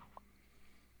idea.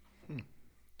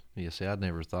 Yeah, see, I'd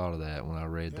never thought of that when I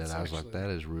read That's that. I was like, that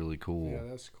is really cool. Yeah,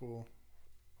 that's cool.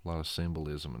 A lot of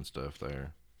symbolism and stuff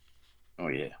there. Oh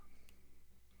yeah.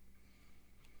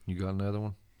 You got another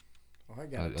one? Oh, I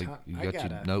got a ton. You got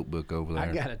your notebook over there.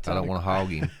 I got a ton. I don't want to hog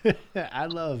him. I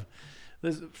love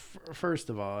this. First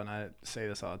of all, and I say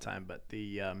this all the time, but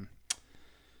the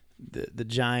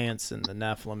giants and the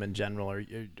Nephilim in general are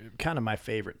kind of my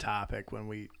favorite topic when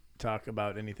we talk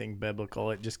about anything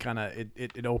biblical. It just kind of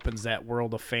it opens that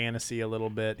world of fantasy a little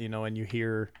bit, and you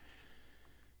hear,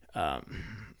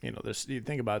 there's, you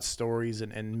think about stories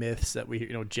and myths that we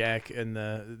hear, Jack and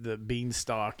the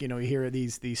beanstalk, you hear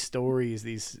these stories,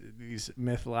 these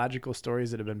mythological stories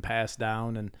that have been passed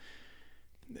down, and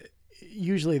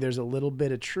usually there's a little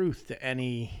bit of truth to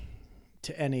any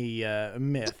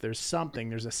myth.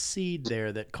 There's a seed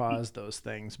there that caused those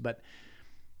things, but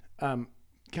kind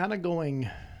of going,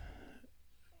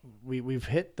 we've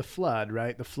hit the flood,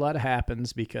 right? The flood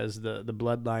happens because the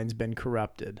bloodline's been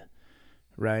corrupted,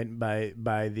 right,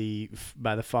 by the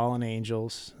fallen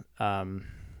angels, and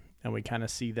we kind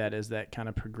of see that as that kind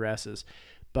of progresses.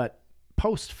 But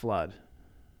post flood,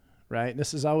 right?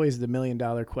 This is always the $1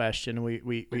 million question.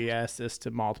 We ask this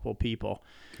to multiple people,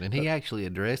 and he actually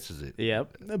addresses it.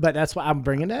 Yep, but that's why I'm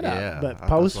bringing that up. But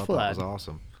post flood, that was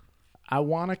awesome. I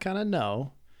want to kind of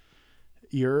know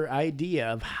your idea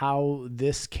of how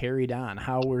this carried on,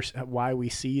 why we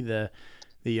see the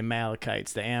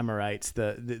Amalekites, the Amorites,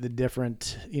 the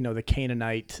different, the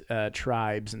Canaanite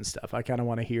tribes and stuff. I kind of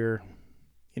want to hear,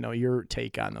 your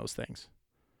take on those things.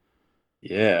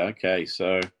 Yeah. Okay.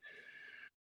 So,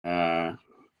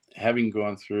 having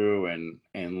gone through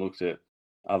and looked at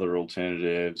other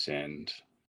alternatives and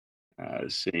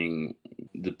seeing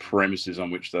the premises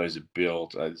on which those are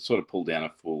built, I sort of pulled down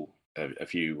a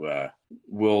few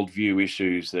worldview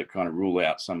issues that kind of rule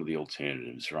out some of the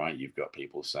alternatives, right? You've got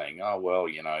people saying, oh, well,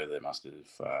 they must have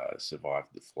survived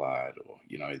the flood, or,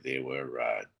 there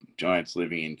were giants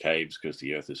living in caves because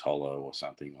the earth is hollow or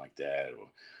something like that, or,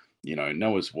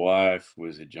 Noah's wife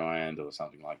was a giant or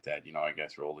something like that. I go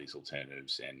through all these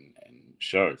alternatives and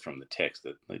show from the text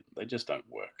that they just don't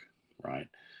work, right?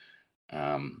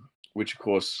 Which, of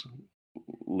course,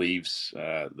 leaves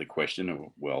the question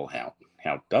of, well, how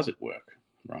does it work,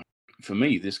 right? For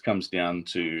me, this comes down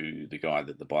to the guy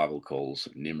that the Bible calls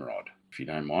Nimrod. If you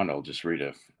don't mind, I'll just read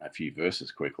a few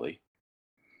verses quickly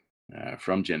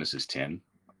from Genesis 10,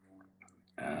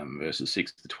 verses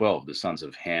 6 to 12. The sons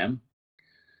of Ham,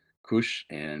 Cush,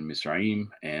 and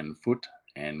Mizraim, and Phut,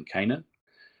 and Canaan.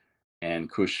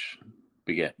 And Cush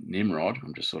begat Nimrod.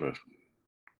 I'm just sort of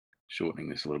shortening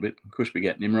this a little bit. Cush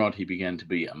begat Nimrod. He began to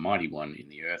be a mighty one in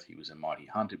the earth. He was a mighty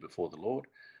hunter before the Lord.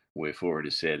 Wherefore it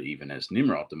is said, even as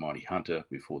Nimrod, the mighty hunter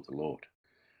before the Lord.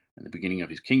 And the beginning of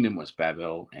his kingdom was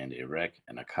Babel, and Erech,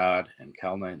 and Akkad, and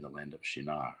Calneh in the land of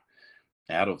Shinar.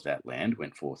 Out of that land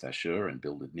went forth Ashur, and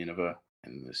builded Nineveh,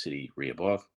 and the city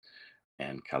Rehoboth,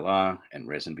 and Calah, and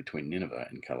Rezin between Nineveh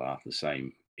and Calah. The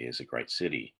same is a great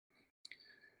city.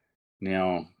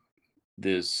 Now,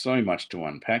 there's so much to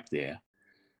unpack there.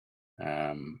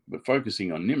 But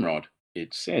focusing on Nimrod,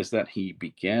 it says that he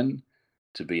began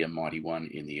to be a mighty one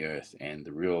in the earth. And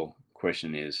the real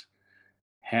question is,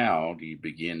 how do you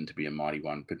begin to be a mighty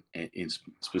one? But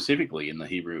specifically in the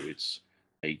Hebrew, it's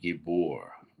a gibor.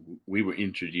 We were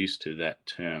introduced to that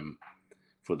term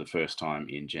for the first time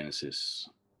in Genesis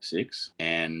 6,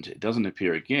 and it doesn't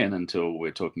appear again until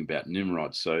we're talking about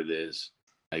Nimrod. So there's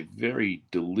a very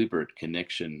deliberate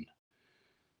connection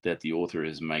that the author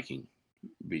is making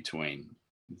between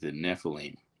the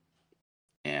Nephilim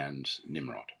and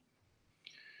Nimrod.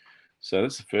 So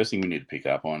that's the first thing we need to pick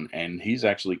up on. And he's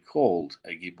actually called a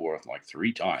Gibor like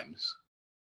 3 times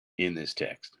in this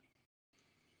text.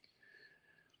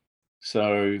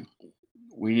 So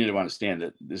we need to understand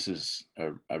that this is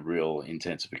a real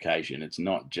intensification. It's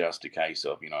not just a case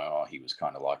of, he was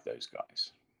kind of like those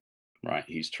guys, right?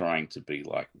 He's trying to be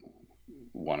like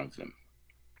one of them.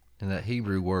 And that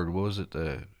Hebrew word, was it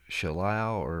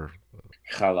shalal or?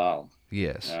 Halal.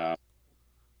 Yes.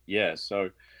 Yeah,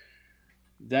 so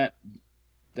that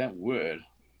word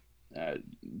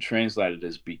translated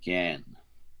as began,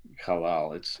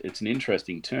 halal, it's an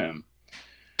interesting term.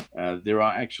 There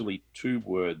are actually 2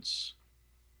 words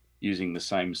using the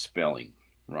same spelling,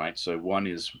 right? So one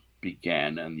is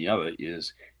began and the other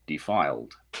is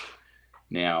defiled.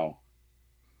 Now,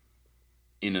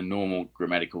 in a normal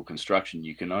grammatical construction,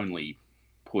 you can only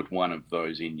put one of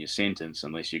those in your sentence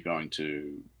unless you're going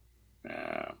to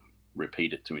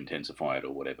repeat it to intensify it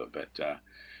or whatever. But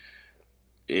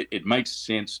it makes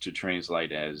sense to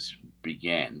translate as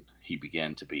began. He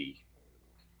began to be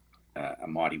a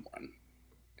mighty one.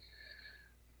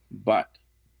 But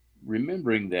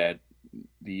remembering that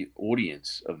the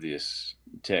audience of this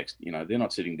text, they're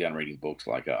not sitting down reading books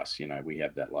like us. We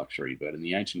have that luxury. But in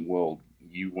the ancient world,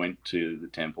 you went to the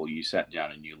temple, you sat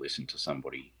down, and you listened to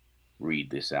somebody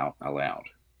read this out aloud.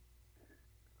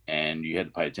 And you had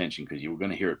to pay attention because you were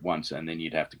going to hear it once, and then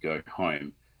you'd have to go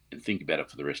home and think about it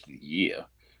for the rest of the year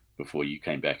before you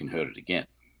came back and heard it again.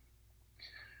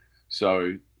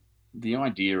 So the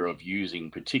idea of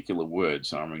using particular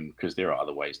words, because there are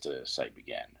other ways to say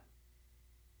began,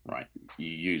 right? You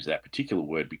use that particular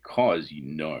word because you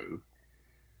know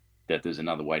that there's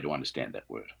another way to understand that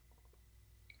word.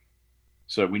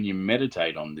 So when you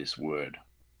meditate on this word,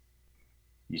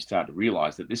 you start to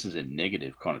realize that this is a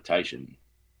negative connotation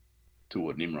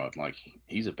toward Nimrod. Like,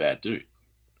 he's a bad dude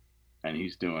and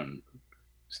he's doing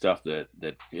stuff that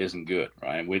isn't good,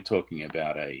 right? And we're talking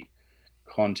about a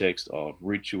context of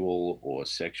ritual or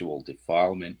sexual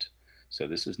defilement. So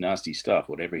this is nasty stuff.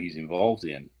 Whatever he's involved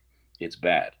in, it's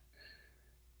bad.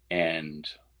 And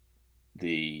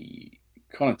the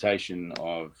connotation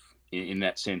of, in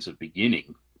that sense of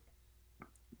beginning,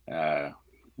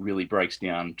 really breaks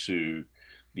down to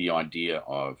the idea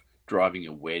of driving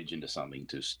a wedge into something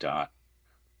to start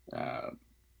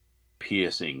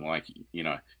piercing. Like,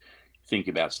 think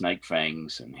about snake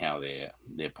fangs and how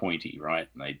they're pointy, right?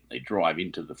 And they drive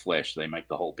into the flesh. They make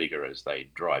the hole bigger as they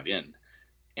drive in,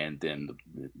 and then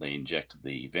they inject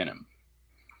the venom,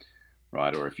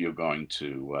 right? Or if you're going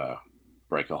to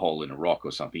break a hole in a rock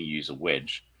or something, you use a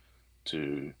wedge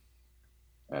to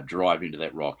drive into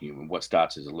that rock. And what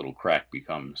starts as a little crack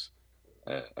becomes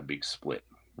a big split,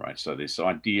 right? So this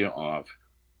idea of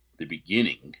the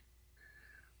beginning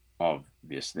of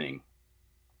this thing,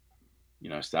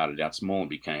 started out small and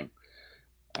became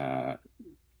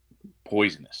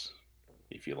poisonous,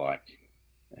 if you like,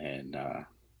 and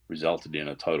resulted in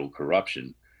a total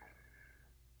corruption.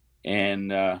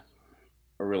 And I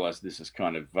realize this is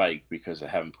kind of vague because I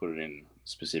haven't put it in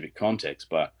specific context,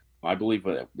 but I believe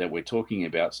that we're talking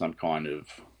about some kind of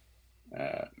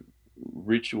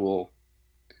ritual,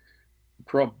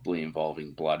 probably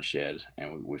involving bloodshed,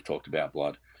 and we've talked about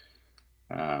blood,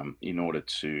 in order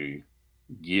to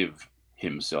give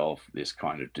himself this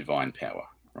kind of divine power,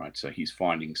 right? So he's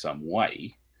finding some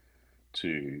way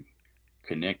to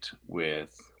connect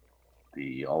with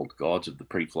the old gods of the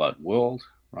pre-flood world,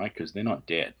 right? Because they're not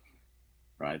dead,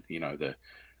 right? The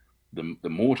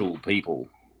mortal people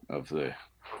of the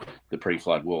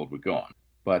pre-flood world were gone,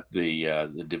 but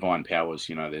the divine powers,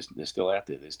 they're still out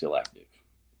there. They're still active.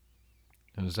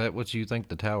 And is that what you think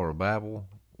the Tower of Babel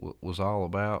was all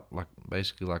about? Like,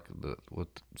 basically, like what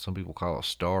some people call a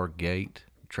star gate,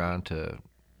 trying to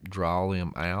draw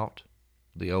them out,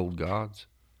 the old gods.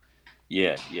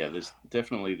 Yeah. There's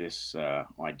definitely this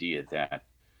idea that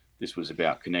this was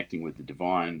about connecting with the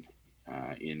divine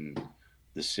in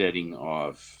the setting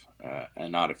of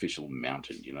an artificial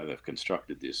mountain. They've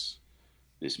constructed this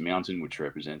mountain which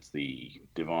represents the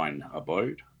divine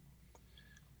abode.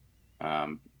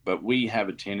 But we have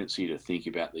a tendency to think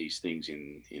about these things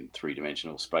in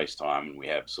three-dimensional space-time, and we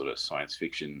have sort of science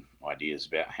fiction ideas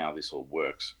about how this all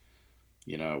works.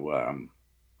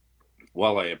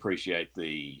 While I appreciate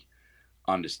the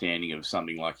understanding of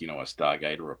something like, a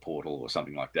Stargate or a portal or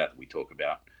something like that we talk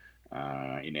about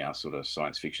in our sort of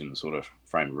science fiction sort of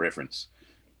frame of reference,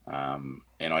 and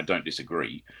I don't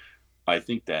disagree. I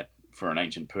think that for an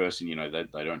ancient person,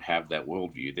 they don't have that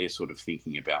worldview. They're sort of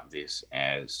thinking about this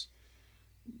as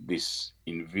this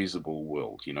invisible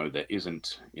world, that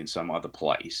isn't in some other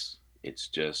place. It's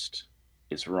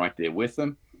right there with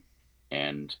them,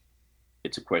 and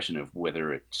it's a question of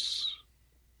whether it's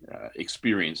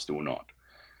experienced or not.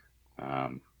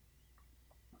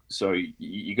 So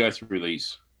you go through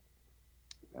these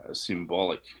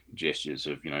symbolic gestures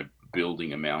of,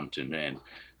 building a mountain and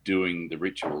doing the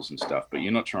rituals and stuff, but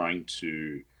you're not trying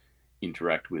to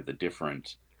interact with a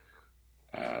different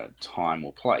time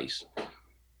or place.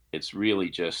 It's really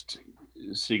just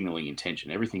signaling intention.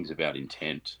 Everything's about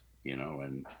intent,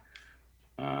 and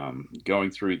going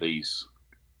through these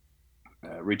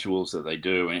rituals that they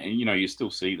do, and you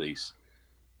still see these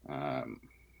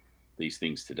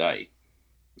things today.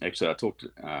 Actually, I talked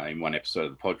in one episode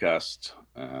of the podcast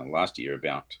last year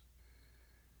about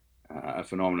a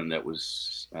phenomenon that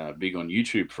was big on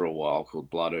YouTube for a while called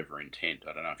blood over intent.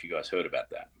 I don't know if you guys heard about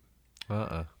that.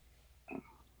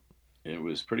 It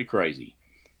was pretty crazy.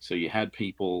 So you had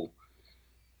people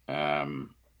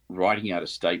writing out a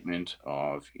statement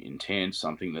of intent,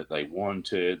 something that they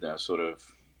wanted. They're sort of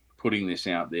putting this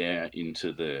out there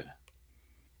into the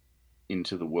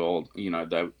world.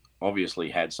 They obviously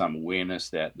had some awareness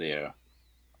that they're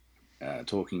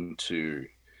talking to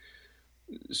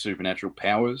supernatural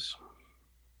powers,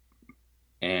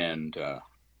 and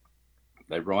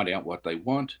they write out what they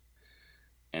want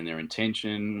and their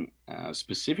intention,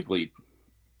 specifically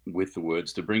with the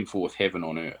words to bring forth heaven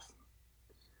on earth,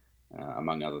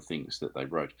 among other things that they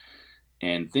wrote.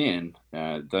 And then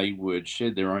they would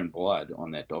shed their own blood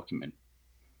on that document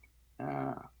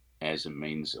as a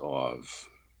means of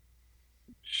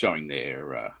showing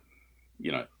their,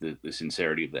 the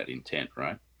sincerity of that intent,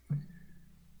 right?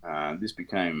 This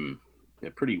became a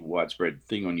pretty widespread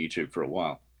thing on YouTube for a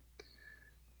while.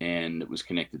 And it was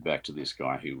connected back to this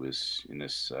guy who was in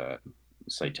this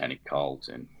satanic cult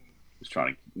and was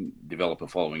trying to develop a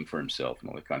following for himself and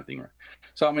all that kind of thing. Right?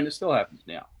 So, I mean, it still happens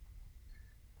now.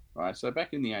 Right? So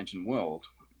back in the ancient world,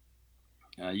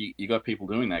 you got people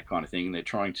doing that kind of thing. They're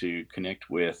trying to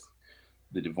connect with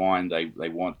the divine. They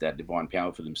want that divine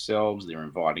power for themselves. They're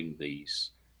inviting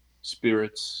these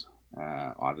spirits,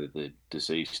 either the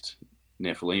deceased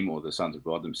Nephilim or the sons of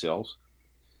God themselves,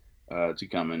 to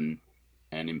come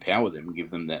and empower them and give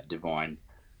them that divine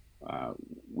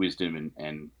wisdom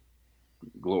and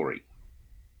glory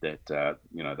that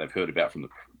they've heard about from the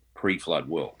pre-flood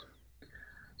world.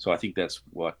 So I think that's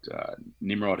what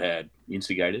Nimrod had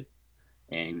instigated,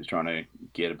 and he was trying to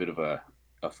get a bit of a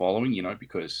following,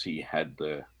 because he had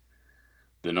the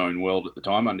known world at the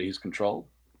time under his control.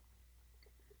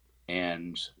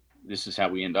 And this is how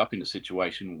we end up in a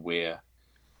situation where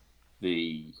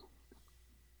the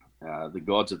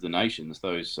gods of the nations,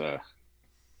 those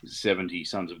 70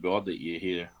 sons of God that you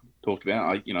hear talked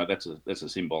about, that's a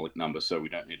symbolic number, so we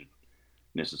don't need to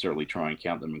necessarily try and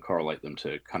count them and correlate them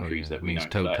to countries that we know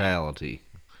totality.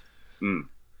 Today.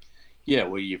 Yeah,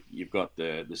 well, you've got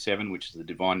the 7, which is the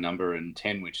divine number, and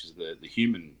 10, which is the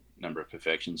human number of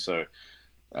perfection. So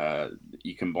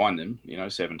you combine them,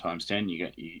 7 times 10, you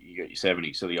get your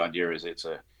 70. So the idea is it's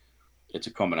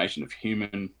a combination of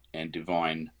human and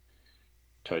divine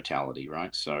totality,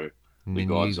 right? So and then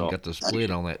you even got the split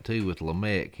on that too with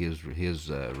Lamech. His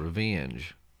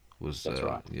revenge was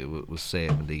right. It was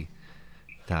 70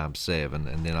 times 7,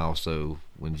 and then also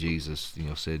when Jesus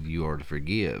said you are to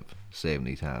forgive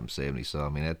 70 times 70. So I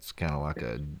mean that's kind of like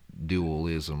a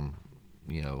dualism,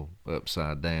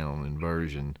 upside down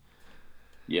inversion.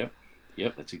 Yep,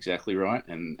 that's exactly right,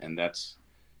 and that's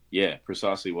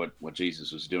precisely what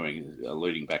Jesus was doing,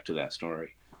 alluding back to that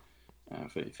story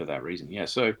for that reason. Yeah,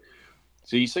 so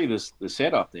you see the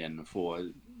setup then for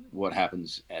what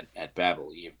happens at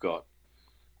Babel. You've got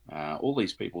all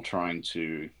these people trying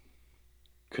to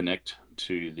connect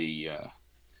to the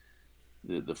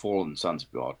fallen sons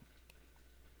of God,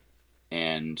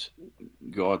 and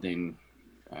God then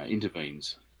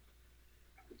intervenes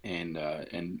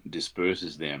and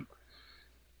disperses them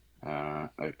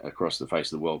across the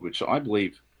face of the world, which I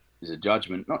believe is a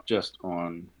judgment not just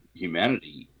on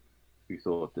humanity who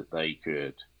thought that they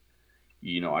could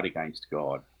unite against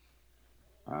God,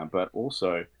 but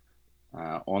also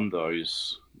on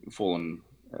those fallen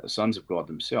sons of God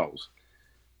themselves.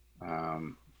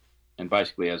 And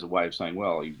basically as a way of saying,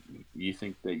 well, you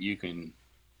think that you can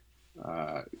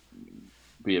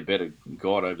be a better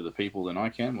God over the people than I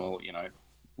can? Well,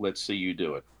 let's see you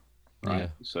do it. Right? Yeah.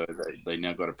 So they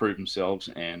now got to prove themselves,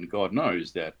 and God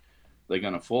knows that they're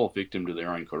going to fall victim to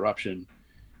their own corruption,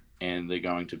 and they're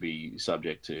going to be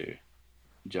subject to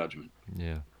judgment.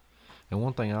 Yeah. And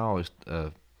one thing I always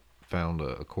found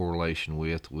a correlation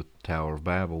with Tower of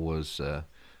Babel was the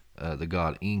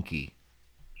god Enki.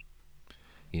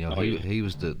 He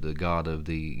was the god of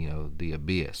the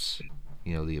abyss,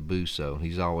 the abuso.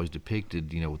 He's always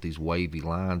depicted, with these wavy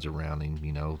lines around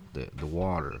him, the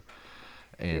water.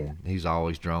 And he's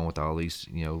always drawn with all these,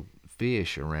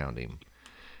 fish around him.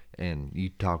 And you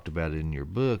talked about it in your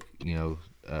book,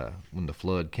 when the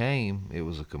flood came, it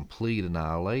was a complete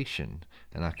annihilation.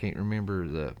 And I can't remember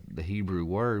the Hebrew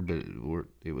word, but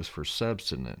it was for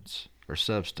substance.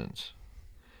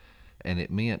 And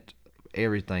it meant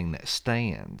everything that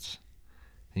stands.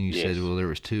 And you said, well, there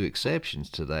was 2 exceptions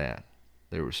to that.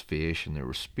 There was fish and there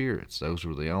were spirits. Those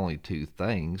were the only 2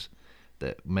 things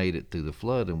that made it through the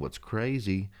flood. And what's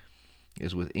crazy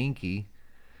is with Enki,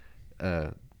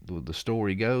 the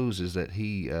story goes is that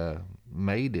he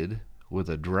mated with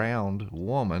a drowned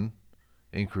woman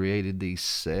and created these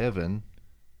 7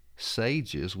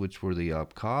 sages, which were the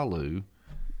Apkallu.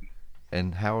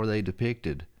 And how are they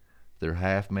depicted? They're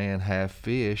half man, half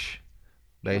fish,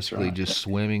 That's basically right. just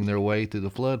swimming their way through the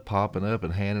flood, popping up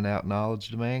and handing out knowledge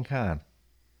to mankind.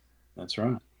 That's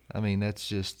right. I mean, it's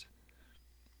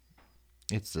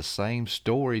the same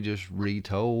story, just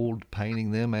retold,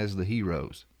 painting them as the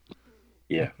heroes.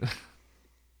 Yeah.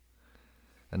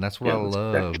 And that's what I Yeah. That's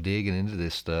exactly. love digging into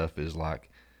this stuff is like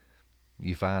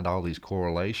you find all these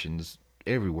correlations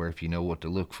everywhere if you know what to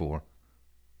look for.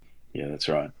 Yeah, that's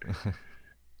right.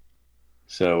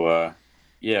 So,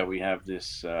 yeah, we have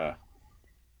this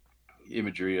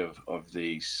imagery of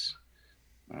these,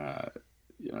 uh,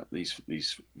 these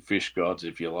fish gods,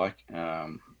 if you like,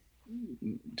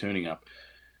 turning up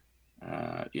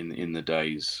in the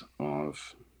days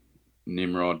of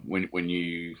Nimrod. When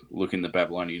you look in the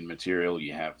Babylonian material,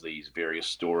 you have these various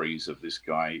stories of this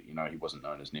guy. He wasn't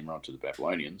known as Nimrod to the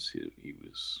Babylonians. He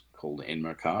was called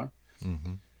Enmerkar.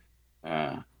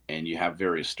 Mm-hmm. And you have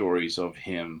various stories of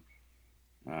him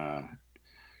uh,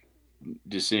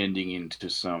 descending into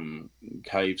some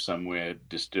cave somewhere,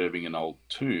 disturbing an old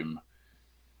tomb.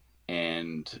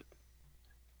 And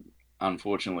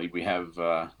unfortunately, we have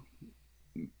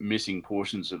missing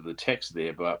portions of the text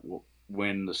there. But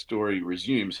when the story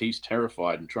resumes, he's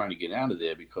terrified and trying to get out of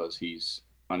there because he's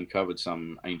uncovered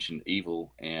some ancient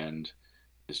evil and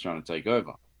is trying to take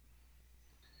over.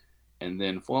 And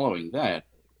then following that,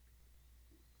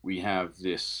 we have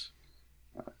this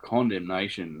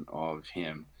condemnation of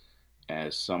him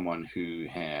as someone who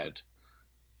had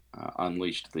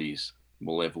unleashed these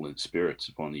malevolent spirits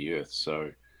upon the earth.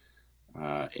 So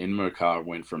Enmerkar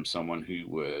went from someone who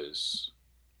was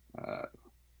uh,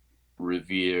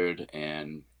 revered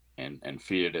and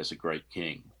feared as a great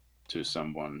king to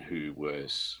someone who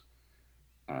was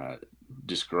uh,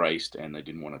 disgraced, and they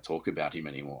didn't want to talk about him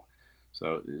anymore.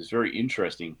 So it's very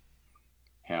interesting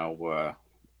how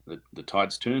the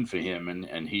tides turned for him,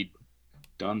 and he'd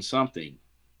done something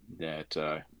that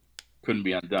couldn't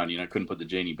be undone. Couldn't put the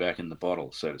genie back in the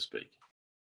bottle, so to speak.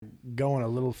 Going a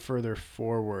little further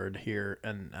forward here,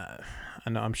 and I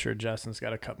know I'm sure Justin's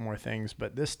got a couple more things,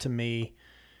 but this to me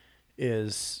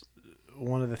is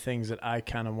one of the things that I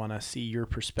kind of want to see your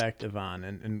perspective on.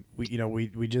 And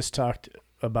we just talked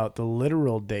about the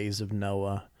literal days of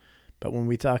Noah, but when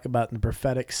we talk about in the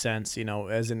prophetic sense,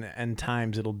 as in end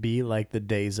times, it'll be like the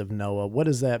days of Noah. What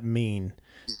does that mean?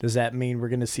 Does that mean we're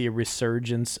going to see a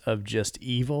resurgence of just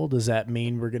evil? Does that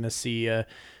mean we're going to see a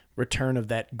return of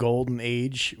that golden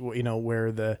age,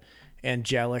 where the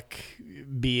angelic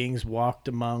beings walked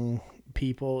among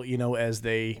people, as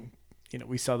they,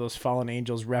 we saw those fallen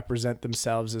angels represent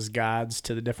themselves as gods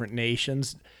to the different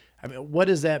nations. I mean, what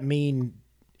does that mean,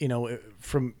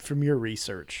 from your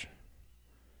research?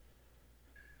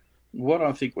 What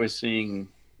I think we're seeing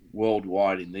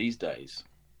worldwide in these days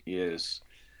is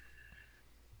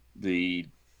the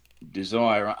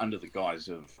desire, under the guise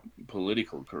of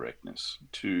political correctness,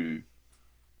 to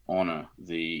honor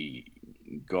the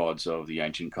gods of the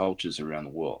ancient cultures around the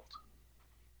world.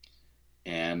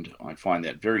 And I find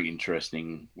that very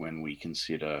interesting when we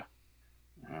consider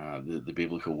the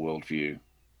biblical worldview,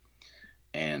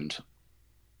 and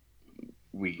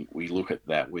we look at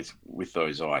that with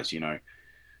those eyes.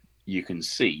 You can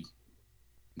see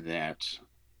that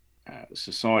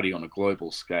society on a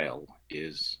global scale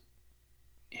is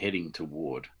heading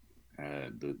toward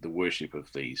the worship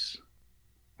of these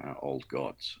old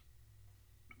gods.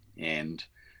 And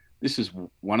this is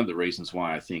one of the reasons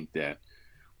why I think that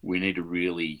we need to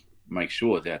really make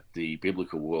sure that the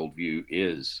biblical worldview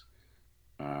is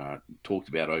talked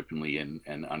about openly and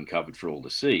uncovered for all to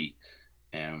see.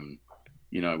 And,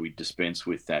 we dispense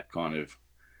with that kind of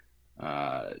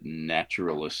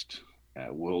naturalist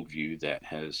worldview that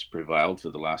has prevailed for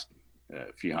the last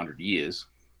few hundred years.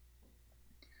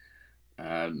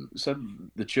 So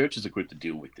the churches are equipped to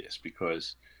deal with this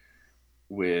because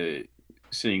we're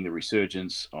seeing the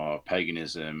resurgence of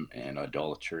paganism and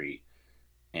idolatry,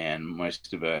 and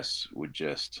most of us would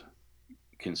just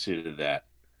consider that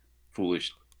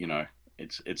foolish.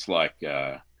 It's like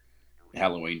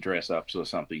Halloween dress ups or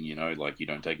something. Like you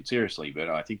don't take it seriously. But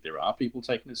I think there are people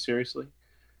taking it seriously,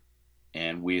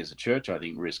 and we as a church, I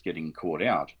think, risk getting caught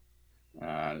out.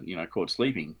 Caught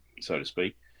sleeping, so to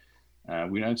speak.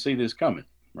 We don't see this coming,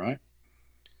 right?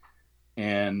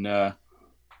 And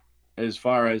as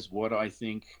far as what I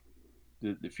think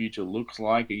the future looks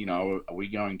like, are we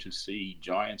going to see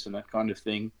giants and that kind of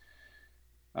thing?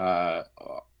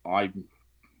 I'm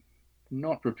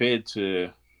not prepared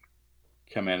to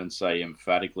come out and say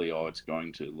emphatically, oh, it's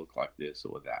going to look like this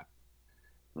or that,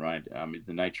 right?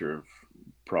 The nature of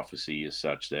prophecy is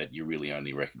such that you really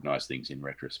only recognize things in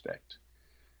retrospect,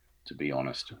 to be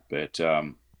honest. But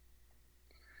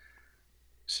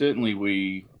certainly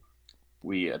we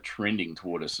we are trending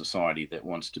toward a society that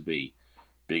wants to be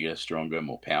bigger, stronger,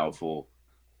 more powerful.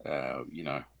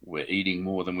 We're eating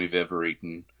more than we've ever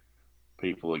eaten.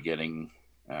 People are getting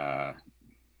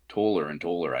taller and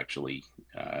taller, actually,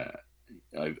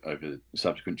 over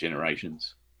subsequent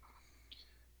generations.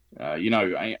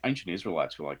 Ancient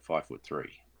Israelites were like 5'3".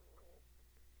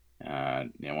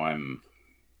 Now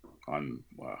I'm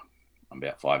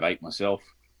about 5'8" myself,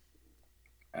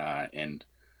 and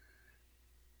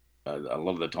a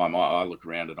lot of the time I look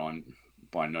around and I'm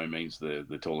by no means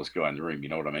the tallest guy in the room. You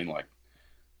know what I mean? Like,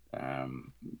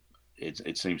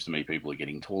 it seems to me people are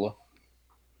getting taller.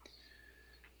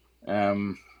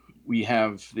 We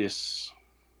have this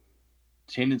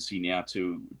tendency now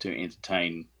to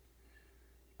entertain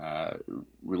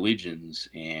religions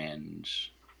and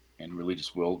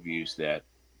religious worldviews that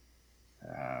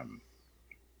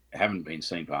haven't been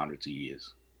seen for hundreds of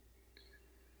years.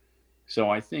 So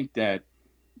I think that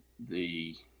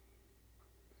the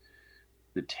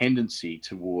tendency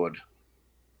toward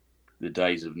the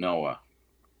days of Noah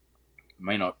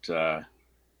may not come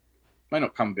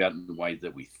about in the way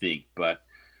that we think, but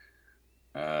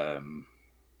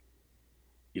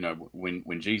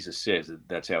when Jesus says that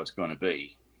that's how it's going to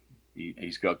be,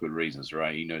 he's got good reasons,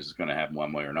 right? He knows it's going to happen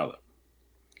one way or another.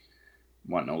 It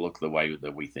might not look the way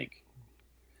that we think,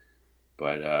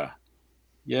 but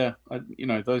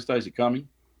those days are coming,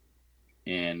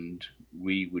 and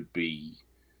we would be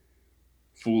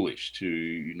foolish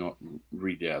to not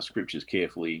read our scriptures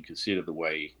carefully and consider the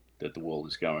way that the world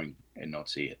is going and not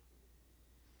see it.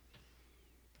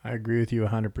 I agree with you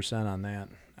 100% on that.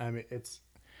 I mean,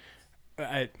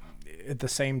 at the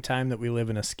same time that we live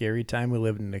in a scary time, we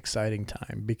live in an exciting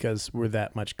time because we're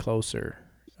that much closer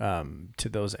to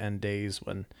those end days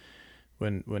when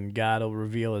God will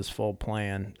reveal his full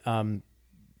plan.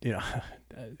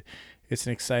 It's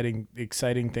an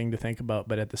exciting thing to think about,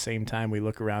 but at the same time, we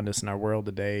look around us in our world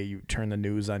today, you turn the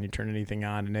news on, you turn anything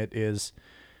on, and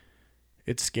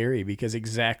it's scary because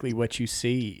exactly what you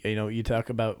see, you talk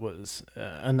about was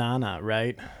Anana,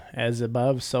 right? As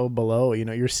above, so below.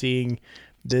 You're seeing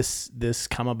this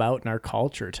come about in our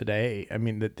culture today. I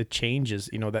mean, the changes,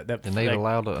 that and they've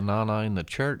allowed Anana in the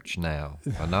church now.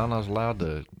 Anana's allowed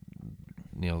to,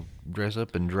 dress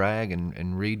up and drag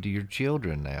and read to your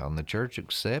children now, and the church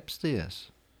accepts this.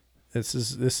 This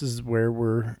is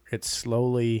where it's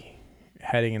slowly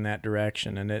heading in that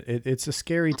direction, and it's a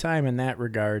scary time in that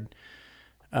regard.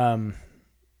 But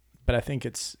I think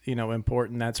it's,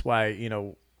 important. That's why,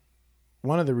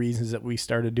 one of the reasons that we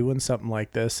started doing something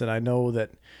like this, and I know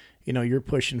that, you're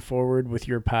pushing forward with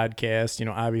your podcast,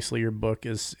 obviously your book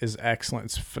is excellent.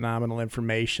 It's phenomenal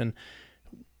information.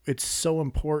 It's so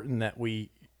important that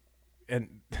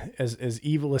and as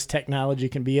evil as technology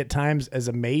can be at times, as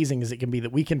amazing as it can be,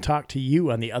 that we can talk to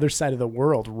you on the other side of the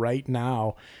world right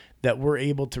now, that we're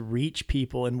able to reach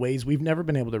people in ways we've never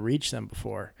been able to reach them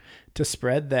before, to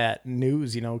spread that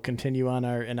news, continue on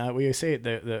we always say it,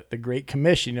 the Great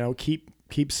Commission,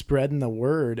 keep spreading the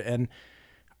word. And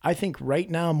I think right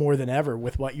now more than ever,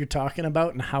 with what you're talking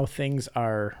about and how things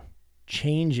are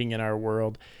changing in our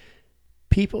world,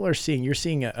 you're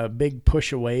seeing a big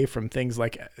push away from things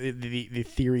like the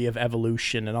theory of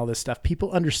evolution and all this stuff.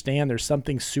 People understand there's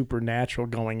something supernatural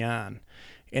going on.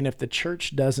 And if the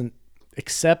church doesn't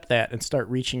accept that and start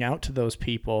reaching out to those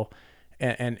people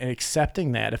and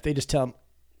accepting that, if they just tell them,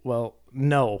 well,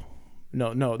 no,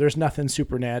 there's nothing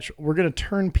supernatural, we're going to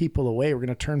turn people away. We're going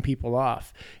to turn people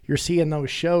off. You're seeing those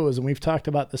shows, and we've talked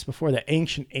about this before, the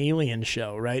Ancient Alien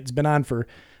show, right? It's been on for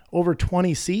over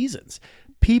 20 seasons.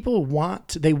 People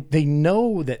they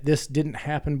know that this didn't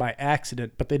happen by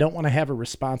accident, but they don't want to have a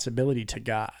responsibility to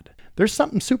God. There's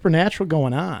something supernatural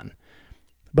going on,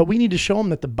 but we need to show them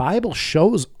that the Bible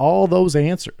shows all those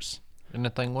answers. And the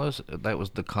thing was, that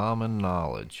was the common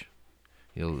knowledge.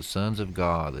 The sons of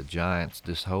God, the giants,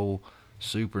 this whole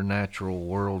supernatural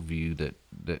worldview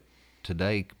that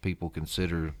today people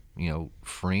consider,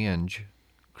 fringe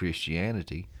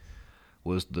Christianity,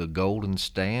 was the golden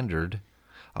standard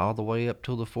all the way up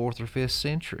till the 4th or 5th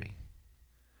century.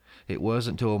 It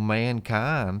wasn't until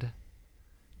mankind,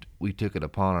 we took it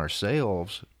upon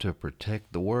ourselves to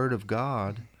protect the Word of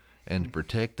God and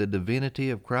protect the divinity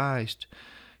of Christ,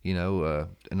 and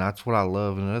that's what I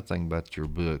love. Another thing about your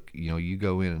book, you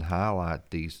go in and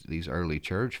highlight these early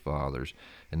church fathers,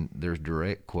 and there's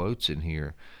direct quotes in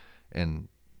here, and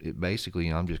it basically,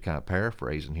 I'm just kind of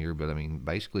paraphrasing here, but I mean,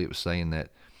 basically it was saying that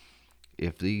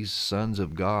if these sons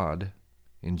of God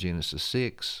in Genesis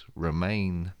 6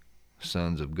 remain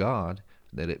sons of God,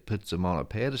 that it puts them on a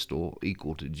pedestal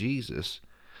equal to Jesus.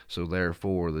 So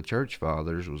therefore, the church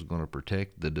fathers was going to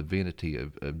protect the divinity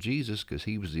of Jesus because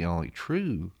he was the only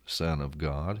true Son of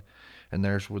God, and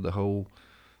there's where the whole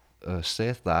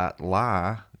Sethite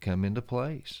lie come into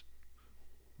place.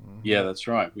 Yeah, that's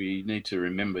right. We need to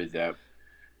remember that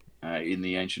in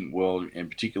the ancient world, and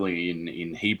particularly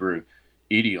in Hebrew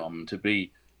idiom, to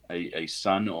be a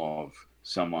son of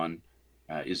someone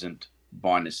isn't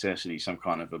by necessity some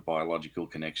kind of a biological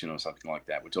connection or something like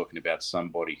that. We're talking about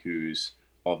somebody who's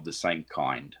of the same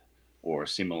kind or a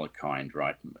similar kind,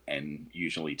 right? And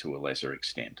usually to a lesser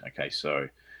extent. Okay, so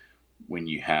when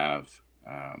you have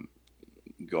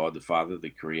God the Father,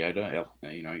 the Creator,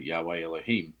 Yahweh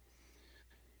Elohim,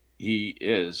 He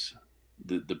is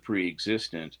the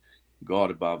pre-existent God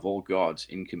above all gods,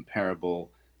 incomparable,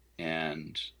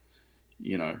 and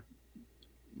you know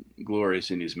glorious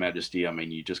in His majesty. I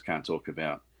mean, you just can't talk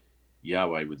about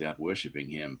Yahweh without worshiping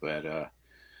Him. But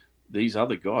these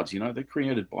other gods, they're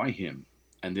created by Him,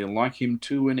 and they're like Him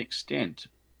to an extent,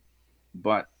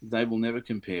 but they will never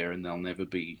compare, and they'll never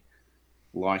be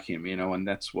like Him. And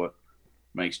that's what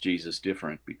makes Jesus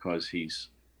different, because He's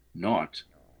not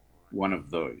one of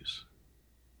those.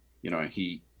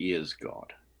 He is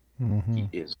God. Mm-hmm. He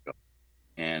is God.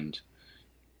 And,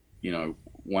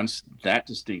 once that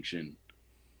distinction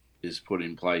is put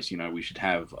in place, we should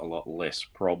have a lot less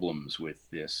problems with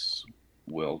this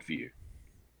worldview.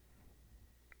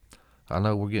 I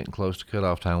know we're getting close to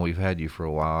cutoff time. We've had you for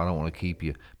a while. I don't want to keep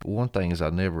you. But one thing is I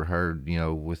never heard,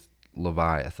 with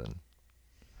Leviathan.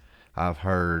 I've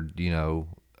heard,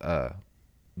 the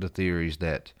theories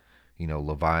that,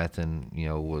 Leviathan,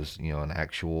 was, an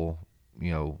actual,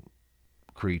 you know,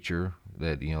 creature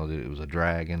that, that it was a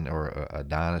dragon or a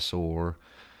dinosaur.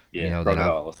 Yeah, Then I've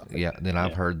crocodile or something. yeah, then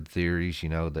I've Yeah. heard theories,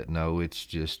 that no, it's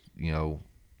just,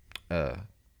 uh,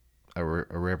 a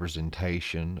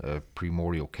representation of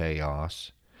primordial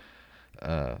chaos.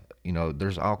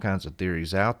 There's all kinds of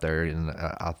theories out there, and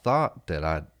I thought that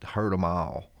I'd heard them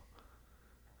all.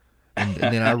 And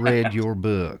then I read your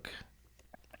book,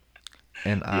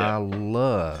 and Yeah. I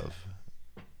love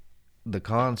the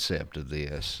concept of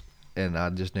this, and I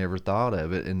just never thought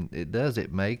of it. And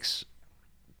it makes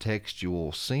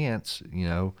textual sense.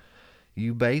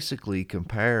 You basically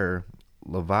compare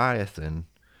Leviathan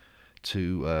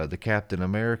to the Captain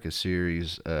America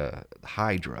series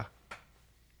Hydra.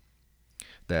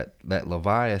 That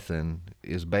Leviathan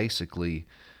is basically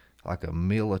like a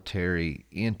military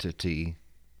entity.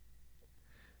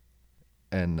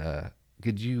 And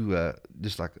could you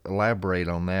just like elaborate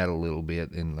on that a little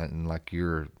bit in like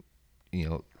your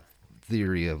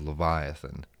theory of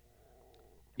Leviathan?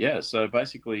 Yeah. So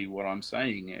basically, what I'm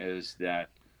saying is that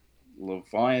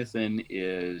Leviathan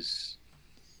is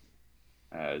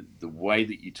the way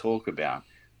that you talk about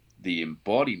the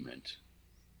embodiment,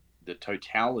 the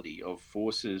totality of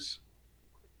forces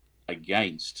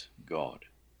against God,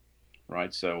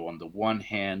 right? So, on the one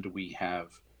hand, we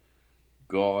have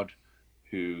God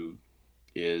who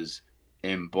is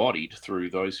embodied through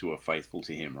those who are faithful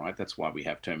to Him, right? That's why we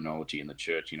have terminology in the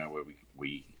church, where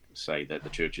we say that the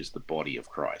church is the body of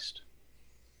Christ,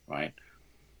 right?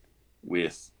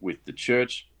 With the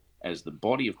church as the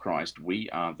body of Christ, we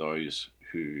are those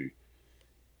who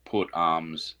put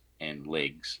arms and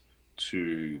legs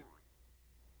to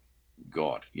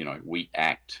God. We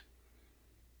act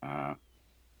uh,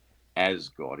 as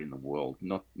God in the world.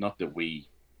 Not that we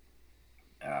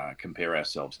compare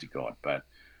ourselves to God, but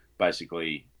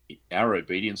basically our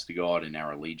obedience to God and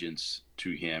our allegiance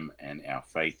to Him and our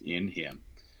faith in Him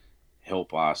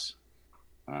help us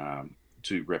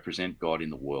to represent God in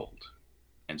the world.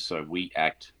 And so we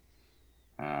act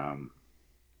um,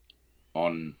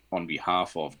 on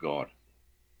behalf of God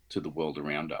to the world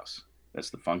around us. That's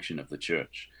the function of the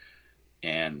church.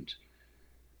 And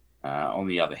on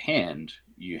the other hand,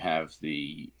 you have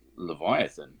the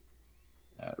Leviathan,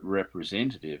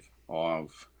 representative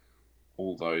of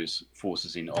all those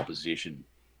forces in opposition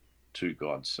to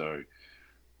God. So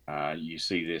you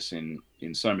see this in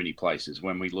so many places.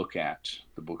 When we look at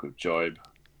the book of Job,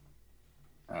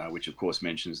 which of course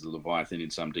mentions the Leviathan in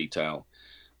some detail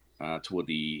toward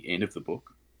the end of the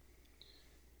book,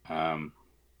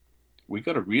 we've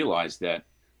got to realize that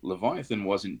Leviathan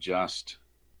wasn't just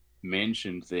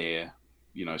mentioned there,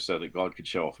 so that God could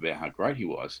show off about how great He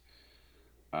was,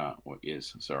 or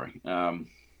is, sorry.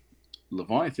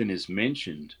 Leviathan is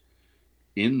mentioned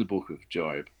in the book of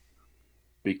Job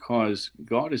because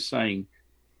God is saying,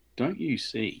 don't you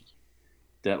see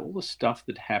that all the stuff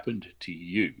that happened to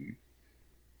you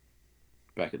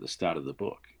back at the start of the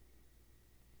book,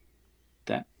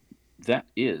 that that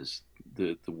is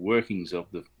the workings of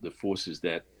the forces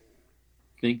that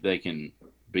think they can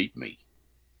beat me,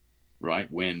 right?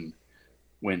 When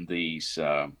these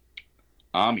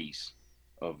armies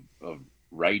of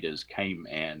raiders came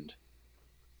and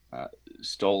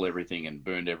stole everything and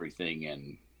burned everything,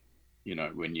 and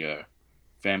when your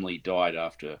family died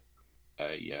after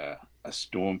a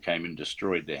storm came and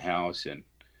destroyed their house, and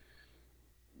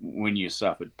when you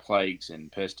suffered plagues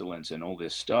and pestilence and all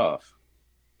this stuff,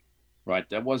 right?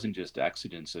 That wasn't just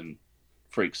accidents and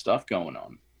freak stuff going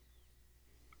on,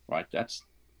 right? That's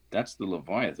the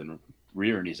Leviathan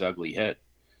rearing his ugly head,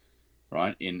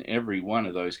 right? In every one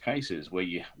of those cases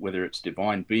whether it's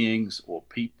divine beings or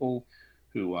people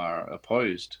who are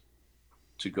opposed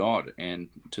to God and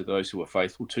to those who are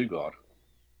faithful to God,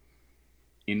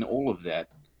 in all of that,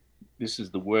 this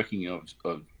is the working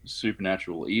of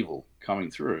supernatural evil coming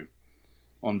through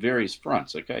on various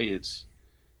fronts. Okay, it's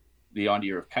the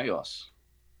idea of chaos,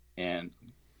 and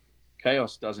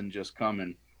chaos doesn't just come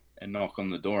and knock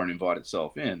on the door and invite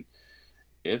itself in.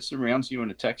 It surrounds you and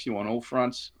attacks you on all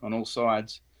fronts, on all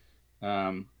sides,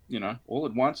 all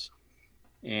at once.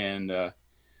 And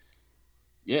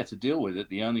to deal with it,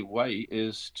 the only way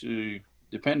is to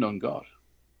depend on God,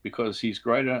 because He's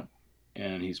greater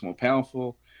and He's more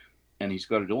powerful and He's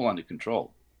got it all under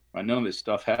control. Right? None of this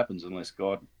stuff happens unless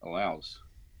God allows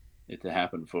it to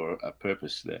happen for a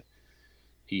purpose that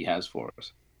He has for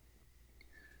us.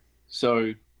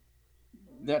 So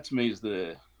that to me is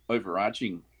the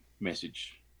overarching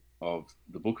message of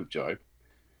the book of Job.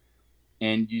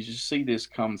 And you just see this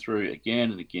come through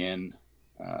again and again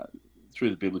through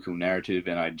the biblical narrative.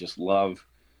 And I just love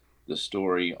the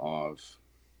story of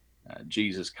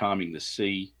Jesus calming the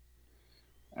sea.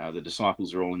 The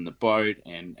disciples are all in the boat,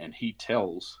 and He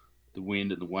tells the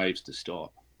wind and the waves to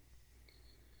stop.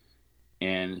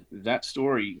 And that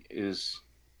story is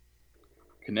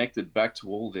connected back to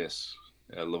all this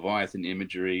Leviathan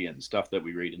imagery and stuff that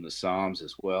we read in the Psalms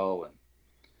as well,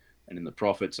 and in the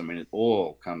prophets. I mean, it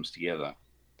all comes together.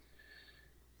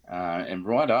 And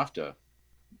right after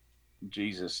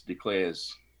Jesus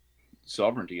declares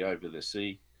sovereignty over the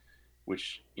sea,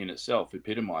 which in itself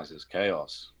epitomizes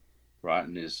chaos, right,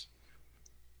 and is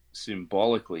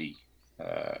symbolically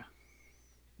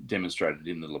demonstrated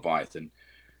in the Leviathan,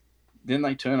 then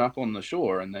they turn up on the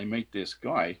shore and they meet this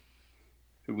guy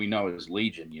who we know as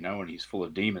Legion, and he's full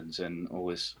of demons and all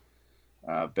this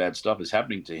bad stuff is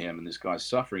happening to him, and this guy's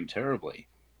suffering terribly.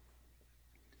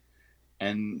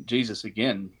 And Jesus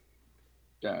again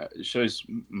shows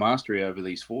mastery over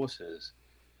these forces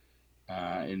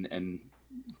and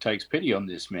takes pity on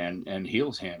this man and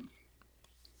heals him.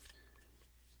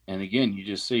 And again, you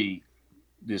just see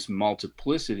this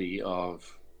multiplicity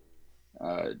of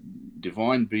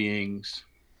divine beings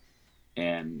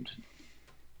and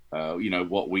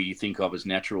what we think of as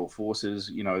natural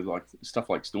forces, like stuff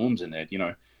like storms and that,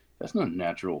 that's not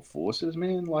natural forces,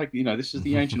 man. Like, this is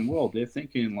the ancient world. They're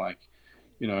thinking like,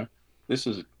 this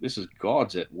is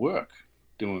God's at work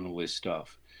doing all this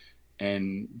stuff.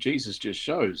 And Jesus just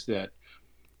shows that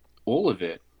all of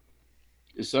it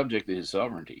is subject to His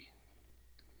sovereignty.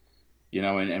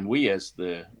 And we as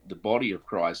the body of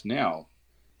Christ now,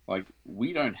 like,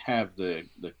 we don't have the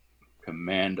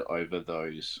command over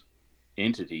those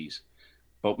entities,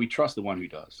 but we trust the one who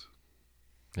does.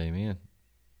 Amen.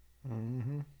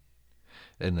 Mm-hmm.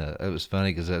 And it was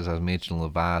funny because as I was mentioning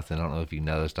Leviathan, I don't know if you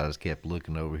noticed, I just kept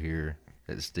looking over here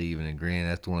at Stephen and grinning.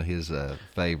 That's one of his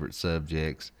favorite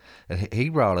subjects. And he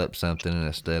brought up something in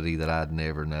a study that I'd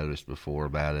never noticed before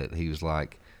about it. He was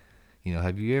like,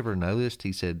 have you ever noticed?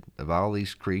 He said, of all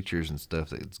these creatures and stuff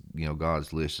that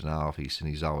God's listing off, he said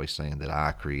he's always saying that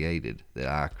I created.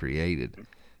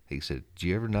 He said, did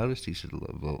you ever notice? He said,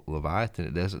 Leviathan,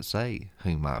 it doesn't say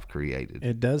whom I've created.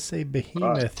 It does say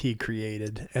Behemoth He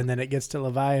created, and then it gets to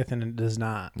Leviathan and it does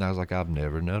not. And I was like, I've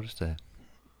never noticed that.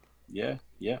 Yeah.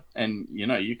 And,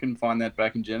 you can find that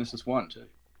back in Genesis 1 too.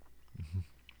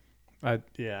 I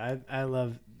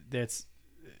love that's.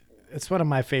 It's one of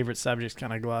my favorite subjects,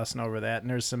 kind of glossing over that. And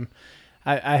there's some,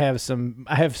 I have some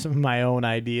of my own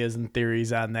ideas and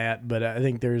theories on that, but I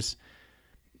think there's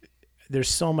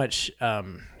so much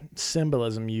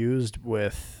symbolism used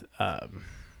with the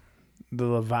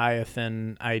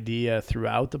Leviathan idea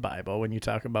throughout the Bible when you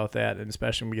talk about that, and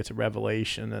especially when we get to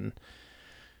Revelation and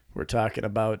we're talking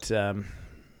about, kind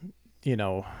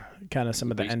of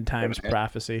some of the end times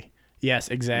prophecy. Yes,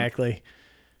 exactly.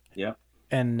 Yeah.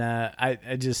 And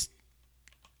I just,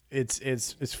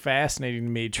 it's fascinating to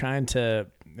me trying to,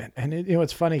 and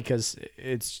it's funny because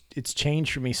it's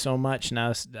changed for me so much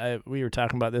now. We were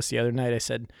talking about this the other night. I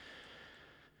said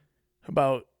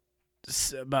about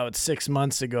 6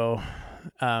 months ago,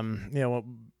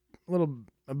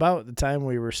 about the time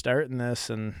we were starting this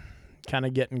and kind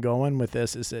of getting going with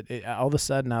this is that all of a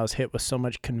sudden I was hit with so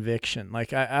much conviction.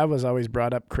 Like I was always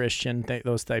brought up Christian,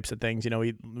 those types of things. You know,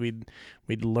 we'd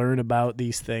learn about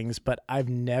these things, but I've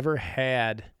never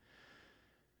had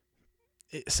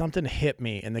something hit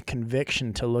me, and the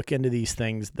conviction to look into these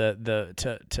things,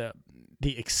 the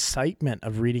excitement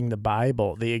of reading the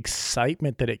Bible, the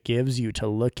excitement that it gives you to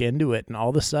look into it, and all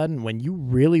of a sudden when you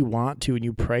really want to and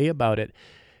you pray about it,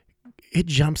 it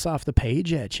jumps off the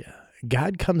page at you.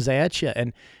 God comes at you,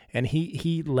 and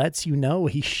he lets you know,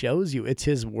 he shows you. It's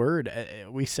his word.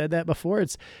 We said that before.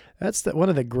 That's one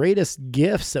of the greatest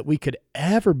gifts that we could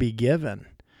ever be given,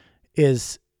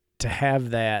 is to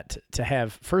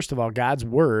have, first of all, God's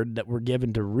word that we're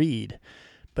given to read.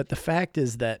 But the fact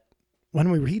is that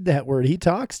when we read that word, he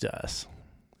talks to us.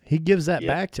 He gives that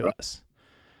back to us.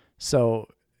 So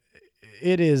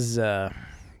it is, I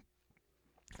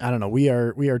don't know, we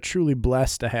are truly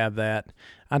blessed to have that.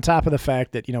 On top of the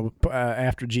fact that,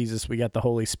 after Jesus, we got the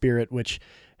Holy Spirit, which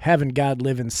having God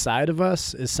live inside of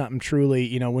us is something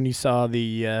truly, when you saw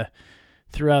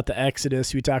throughout the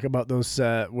Exodus, we talk about those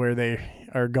where they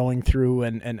are going through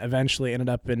and eventually ended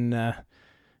up in,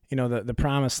 the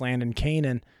promised land in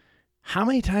Canaan. How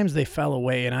many times they fell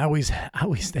away, and I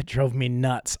always that drove me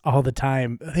nuts all the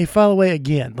time. They fell away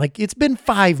again. Like, it's been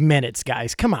 5 minutes,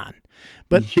 guys. Come on.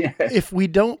 But if we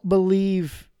don't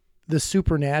believe the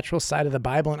supernatural side of the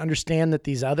Bible and understand that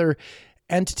these other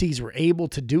entities were able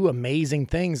to do amazing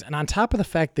things, and on top of the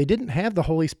fact they didn't have the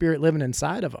Holy Spirit living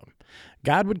inside of them,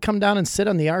 God would come down and sit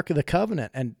on the Ark of the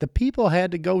Covenant, and the people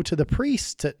had to go to the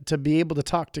priests to be able to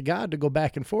talk to God, to go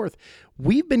back and forth.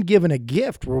 We've been given a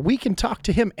gift where we can talk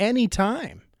to him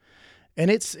anytime. And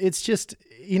it's just,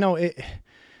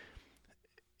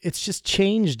 it's just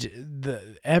changed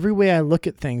every way I look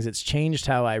at things. It's changed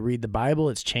how I read the Bible.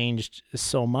 It's changed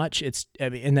so much.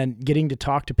 And then getting to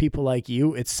talk to people like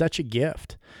you, it's such a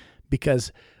gift,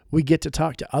 because we get to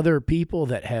talk to other people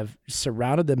that have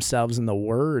surrounded themselves in the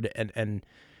Word, and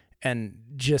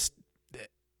just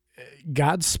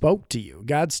God spoke to you.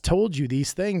 God's told you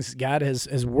these things. God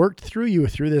has worked through you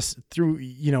through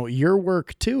your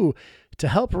work too, to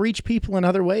help reach people in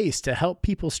other ways, to help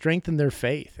people strengthen their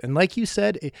faith. And like you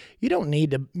said, you don't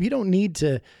need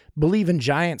to believe in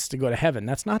giants to go to heaven.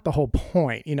 That's not the whole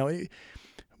point.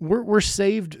 We're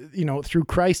saved, through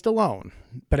Christ alone.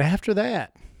 But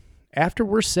after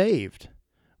we're saved,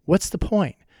 what's the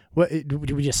point? Do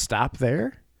we just stop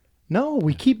there? No,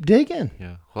 we keep digging.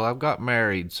 Yeah. Well, I've got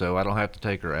married, so I don't have to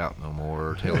take her out no more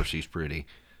or tell her she's pretty.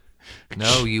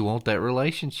 No, you want that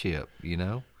relationship,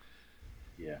 Yeah.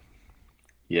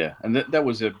 Yeah. And that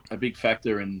was a big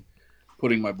factor in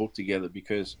putting my book together,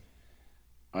 because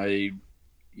I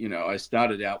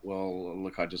started out, well,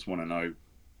 look, I just want to know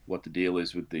what the deal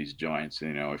is with these giants,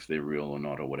 if they're real or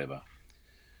not or whatever.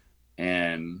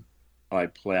 And I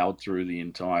plowed through the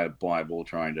entire Bible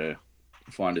trying to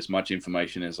find as much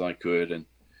information as I could. And,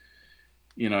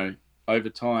 over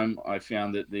time, I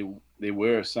found that there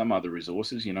were some other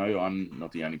resources. I'm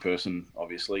not the only person,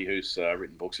 obviously, who's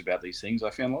written books about these things. I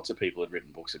found lots of people had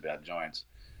written books about giants.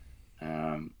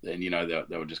 And, they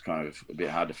were just kind of a bit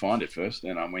hard to find at first.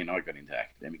 And I got into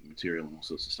academic material and all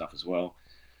sorts of stuff as well,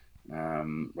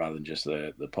 rather than just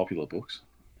the popular books,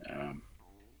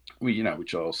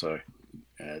 which I also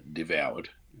devoured.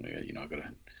 I got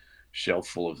a shelf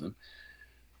full of them.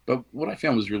 But what I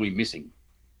found was really missing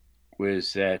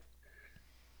was that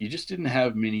you just didn't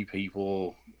have many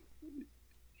people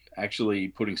actually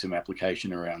putting some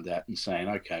application around that and saying,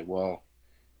 okay, well,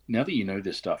 now that you know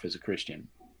this stuff as a Christian,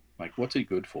 like, what's it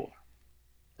good for,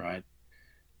 right?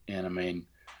 And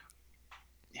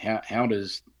how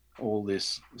does all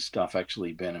this stuff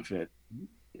actually benefit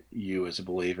you as a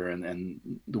believer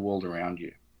and the world around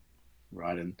you,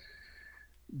 right? And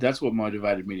that's what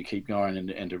motivated me to keep going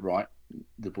and to write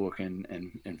the book and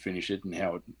finish it, and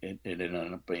how it ended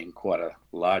up being quite a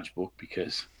large book,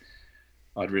 because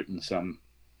I'd written some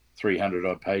 300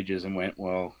 odd pages and went,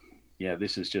 well, yeah,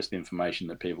 this is just information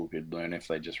that people could learn if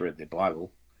they just read their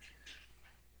Bible.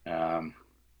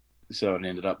 So it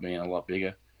ended up being a lot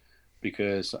bigger,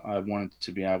 because I wanted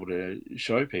to be able to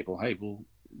show people, hey, well,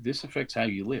 this affects how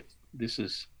you live. This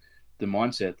is the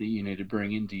mindset that you need to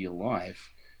bring into your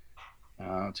life,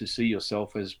 to see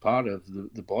yourself as part of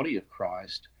the body of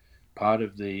Christ, part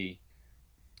of the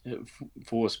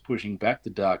force pushing back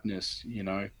the darkness,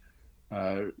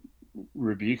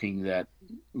 rebuking that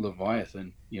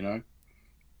Leviathan,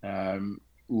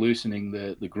 loosening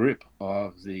the grip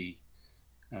of the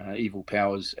evil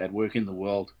powers at work in the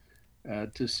world,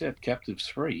 to set captives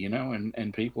free,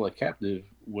 and people are captive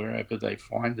wherever they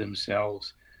find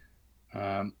themselves,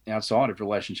 outside of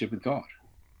relationship with God.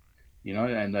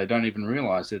 And they don't even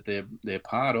realize that they're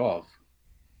part of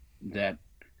that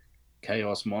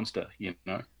chaos monster.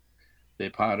 They're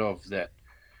part of that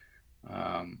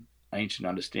ancient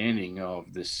understanding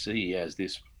of the sea as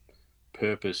this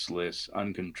purposeless,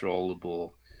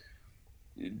 uncontrollable,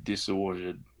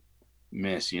 disordered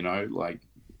mess. Like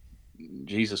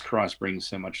Jesus Christ brings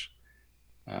so much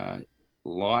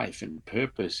life and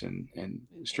purpose and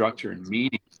structure and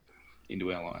meaning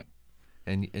into our life.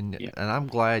 And Yeah. I'm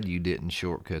glad you didn't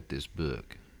shortcut this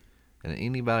book. And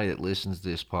anybody that listens to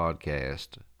this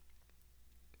podcast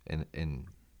and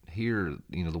hear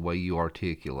the way you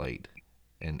articulate,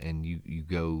 and you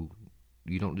go,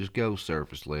 you don't just go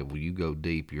surface level, you go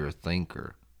deep. You're a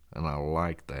thinker, and I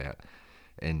like that.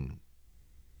 And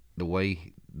the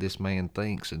way this man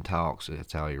thinks and talks,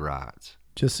 that's how he writes.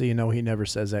 Just so you know, he never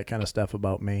says that kind of stuff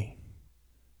about me.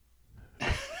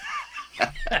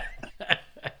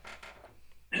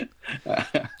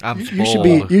 I'm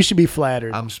spoiled. You should be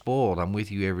flattered. I'm spoiled. I'm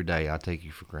with you every day. I take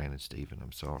you for granted, Stephen.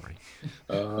 I'm sorry.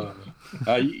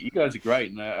 You guys are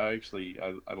great, and I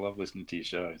love listening to your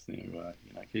shows.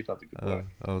 Keep up the good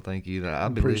work. Thank you.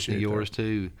 I've been listening to yours that.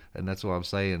 too, and that's what I'm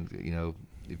saying.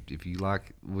 If you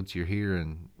like what you're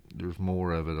hearing, there's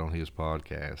more of it on his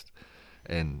podcast.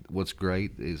 And what's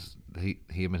great is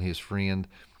him and his friend.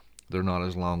 They're not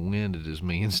as long-winded as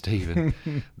me and Stephen.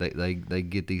 they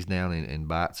get these down in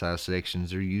bite-sized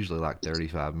sections. They're usually like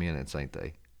 35 minutes, ain't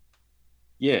they?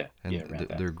 Yeah, and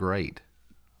they're great.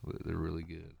 They're really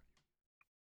good.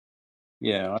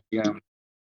 Yeah,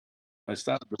 I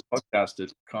started the podcast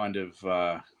to kind of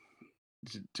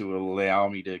to allow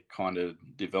me to kind of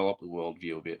develop the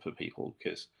worldview a bit for people,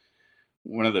 because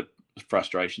one of the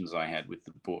frustrations I had with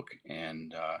the book,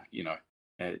 and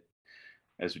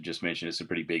as we just mentioned, it's a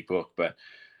pretty big book, but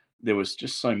there was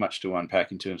just so much to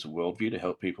unpack in terms of worldview to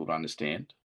help people to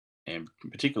understand. And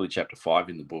particularly chapter 5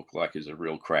 in the book, like, is a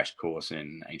real crash course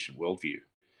in ancient worldview.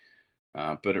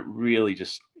 But it really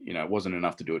just, it wasn't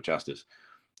enough to do it justice.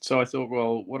 So I thought,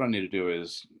 well, what I need to do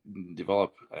is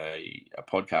develop a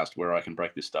podcast where I can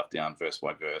break this stuff down verse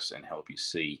by verse and help you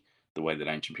see the way that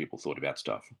ancient people thought about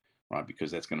stuff, right? Because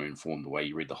that's going to inform the way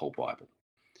you read the whole Bible.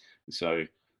 So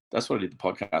that's what I did the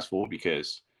podcast for,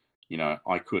 because,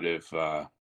 I could have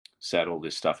sat all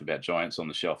this stuff about giants on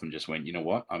the shelf and just went, you know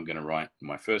what, I'm going to write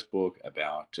my first book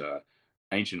about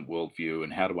ancient worldview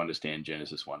and how to understand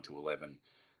Genesis 1 to 11.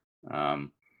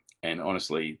 And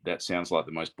honestly, that sounds like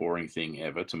the most boring thing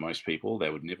ever to most people. They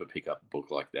would never pick up a book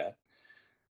like that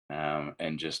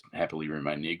and just happily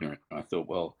remain ignorant. I thought,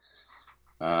 well,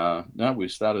 no, we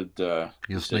started.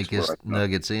 You'll sneak his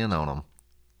nuggets in on them.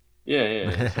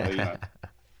 Yeah. So,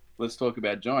 let's talk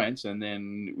about giants. And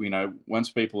then, once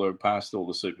people are past all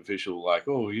the superficial, like,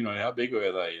 oh, how big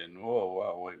were they? And, oh,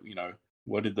 wow,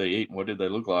 what did they eat? What did they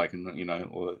look like? And,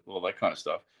 all that kind of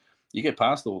stuff. You get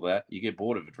past all that, you get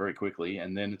bored of it very quickly.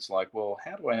 And then it's like, well,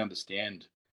 how do I understand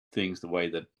things the way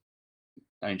that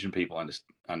ancient people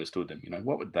understood them?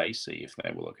 What would they see if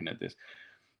they were looking at this?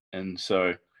 And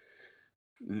so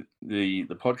the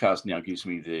podcast now gives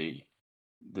me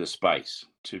the space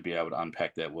to be able to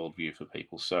unpack that worldview for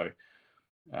people. So,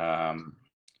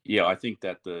 I think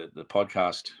that the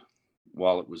podcast,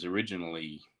 while it was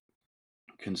originally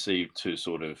conceived to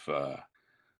sort of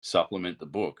supplement the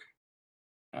book,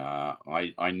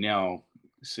 I now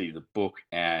see the book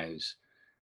as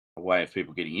a way of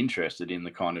people getting interested in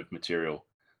the kind of material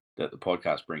that the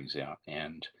podcast brings out.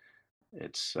 And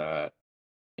it's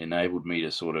enabled me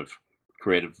to sort of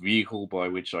create a vehicle by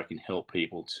which I can help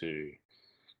people to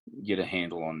get a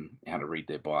handle on how to read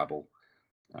their Bible,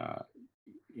 the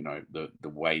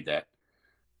way that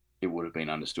it would have been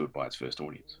understood by its first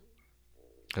audience.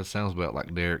 That sounds about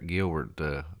like Derek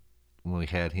Gilbert. When we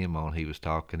had him on, he was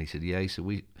talking. He said, he said,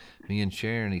 me and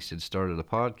Sharon, he said, started a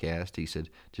podcast. He said,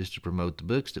 just to promote the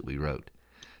books that we wrote.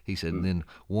 He said, and then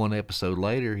one episode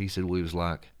later, he said, we was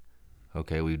like,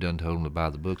 okay, we've done told them to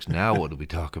buy the books. Now what do we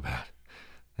talk about?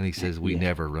 And he says, we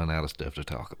never run out of stuff to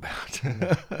talk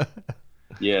about.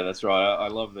 Yeah, that's right. I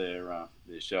love their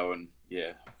show. And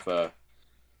I've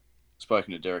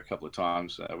spoken to Derek a couple of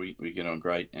times. We get on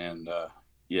great. And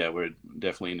we're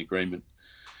definitely in agreement.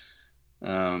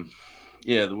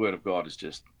 The Word of God is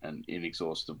just an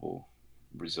inexhaustible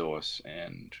resource,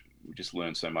 and we just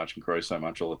learn so much and grow so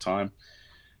much all the time.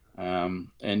 And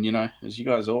as you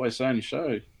guys always say on your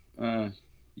show,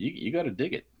 you got to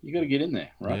dig it. You got to get in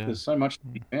there, right? Yeah. There's so much to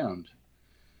be found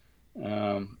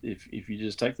if you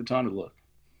just take the time to look.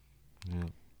 Yeah.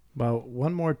 Well,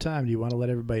 one more time, do you want to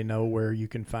let everybody know where you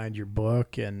can find your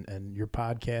book and your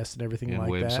podcast and everything like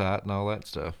website that? and all that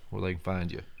stuff, where they can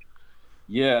find you?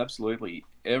 Yeah, absolutely.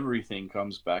 Everything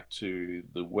comes back to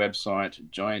the website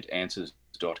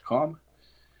giantanswers.com.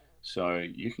 So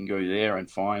you can go there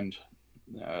and find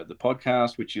the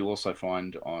podcast, which you'll also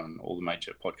find on all the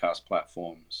major podcast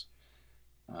platforms.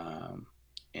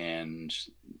 And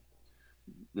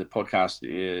the podcast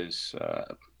is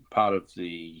part of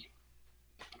the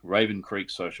Raven Creek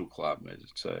Social Club.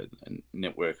 It's a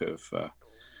network of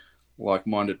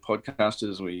like-minded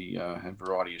podcasters. We have a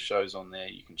variety of shows on there.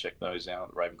 You can check those out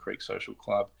at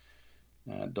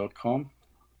ravencreeksocialclub.com.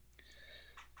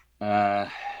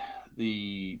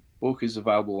 The book is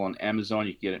available on Amazon.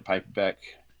 You can get it in paperback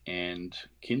and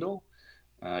Kindle.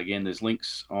 Again, there's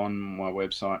links on my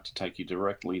website to take you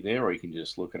directly there, or you can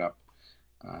just look it up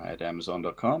at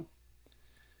Amazon.com.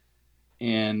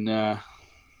 And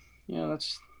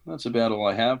that's about all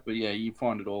I have. But yeah, you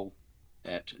find it all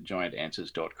at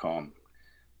giantanswers.com,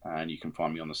 and you can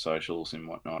find me on the socials and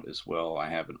whatnot as well. I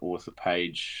have an author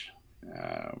page,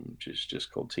 which is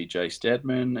just called TJ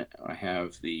Steadman. I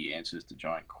have the Answers to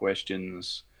Giant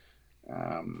Questions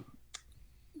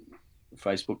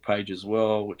Facebook page as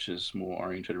well, which is more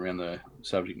oriented around the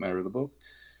subject matter of the book.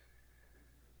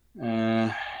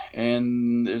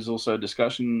 And there's also a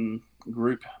discussion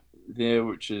group there,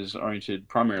 which is oriented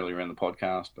primarily around the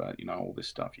podcast, but all this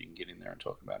stuff you can get in there and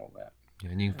talk about all that.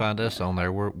 And you can find us on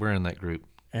there. We're in that group.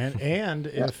 And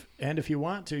if you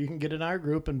want to, you can get in our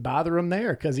group and bother him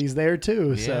there, because he's there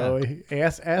too. Yeah. So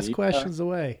ask questions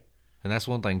away. And that's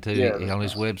one thing too. On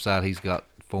his website, he's got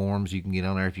forums you can get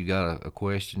on there. If you got a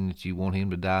question that you want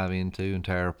him to dive into and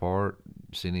tear apart,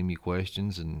 send him your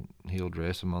questions and he'll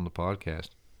address them on the podcast.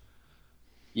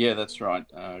 Yeah, that's right.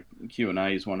 Q&A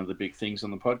is one of the big things on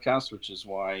the podcast, which is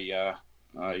why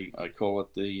I call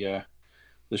it the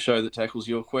show that tackles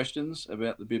your questions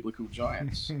about the biblical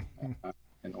giants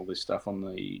and all this stuff on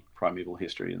the primeval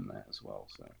history and that as well.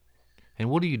 So. And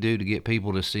what do you do to get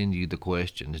people to send you the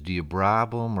questions? Do you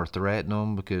bribe them or threaten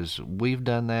them? Because we've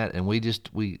done that, and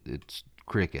it's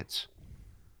crickets.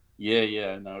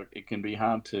 Yeah. No, it can be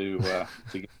hard to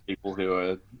get people who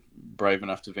are brave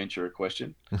enough to venture a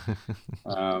question.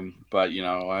 But I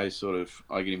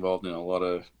get involved in a lot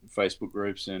of Facebook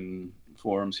groups and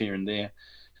forums here and there.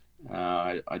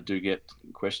 I do get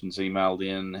questions emailed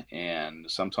in,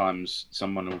 and sometimes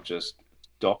someone will just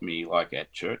stop me, like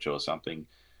at church or something,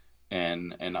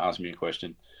 and ask me a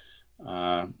question.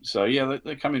 So yeah,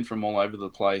 they come in from all over the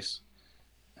place.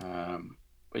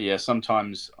 But yeah,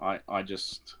 sometimes I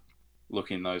just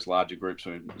look in those larger groups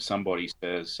when somebody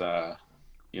says,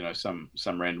 some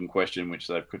random question which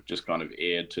they've just kind of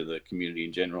aired to the community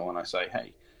in general, and I say,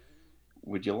 hey,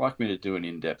 would you like me to do an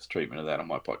in-depth treatment of that on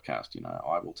my podcast?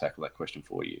 I will tackle that question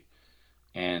for you.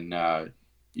 And,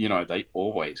 they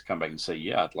always come back and say,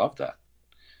 yeah, I'd love that.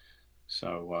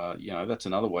 So, that's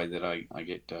another way that I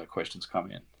get questions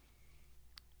come in.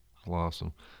 Well,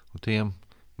 awesome. Well, Tim,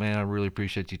 man, I really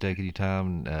appreciate you taking your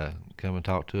time and come and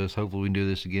talk to us. Hopefully we can do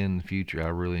this again in the future. I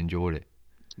really enjoyed it.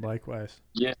 Likewise.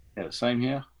 Yeah, same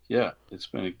here. Yeah, it's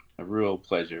been a real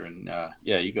pleasure. And,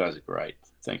 you guys are great.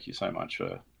 Thank you so much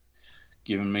for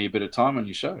giving me a bit of time on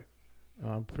your show.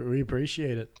 We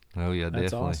appreciate it. Oh, yeah, That's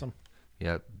definitely. Awesome.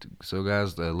 Yeah, so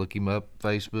guys, look him up,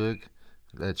 Facebook.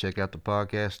 Check out the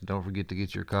podcast. Don't forget to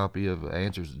get your copy of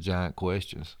Answers to Giant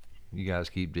Questions. You guys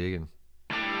keep digging.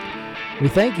 We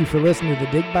thank you for listening to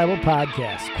the Dig Bible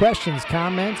Podcast. Questions,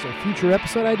 comments, or future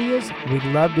episode ideas? We'd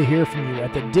love to hear from you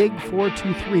at the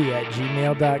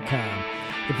dig423@gmail.com.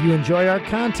 If you enjoy our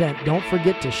content, don't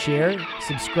forget to share,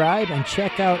 subscribe, and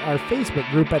check out our Facebook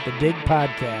group at the Dig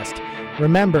Podcast.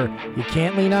 Remember, you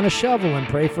can't lean on a shovel and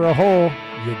pray for a hole.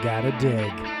 You gotta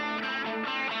dig.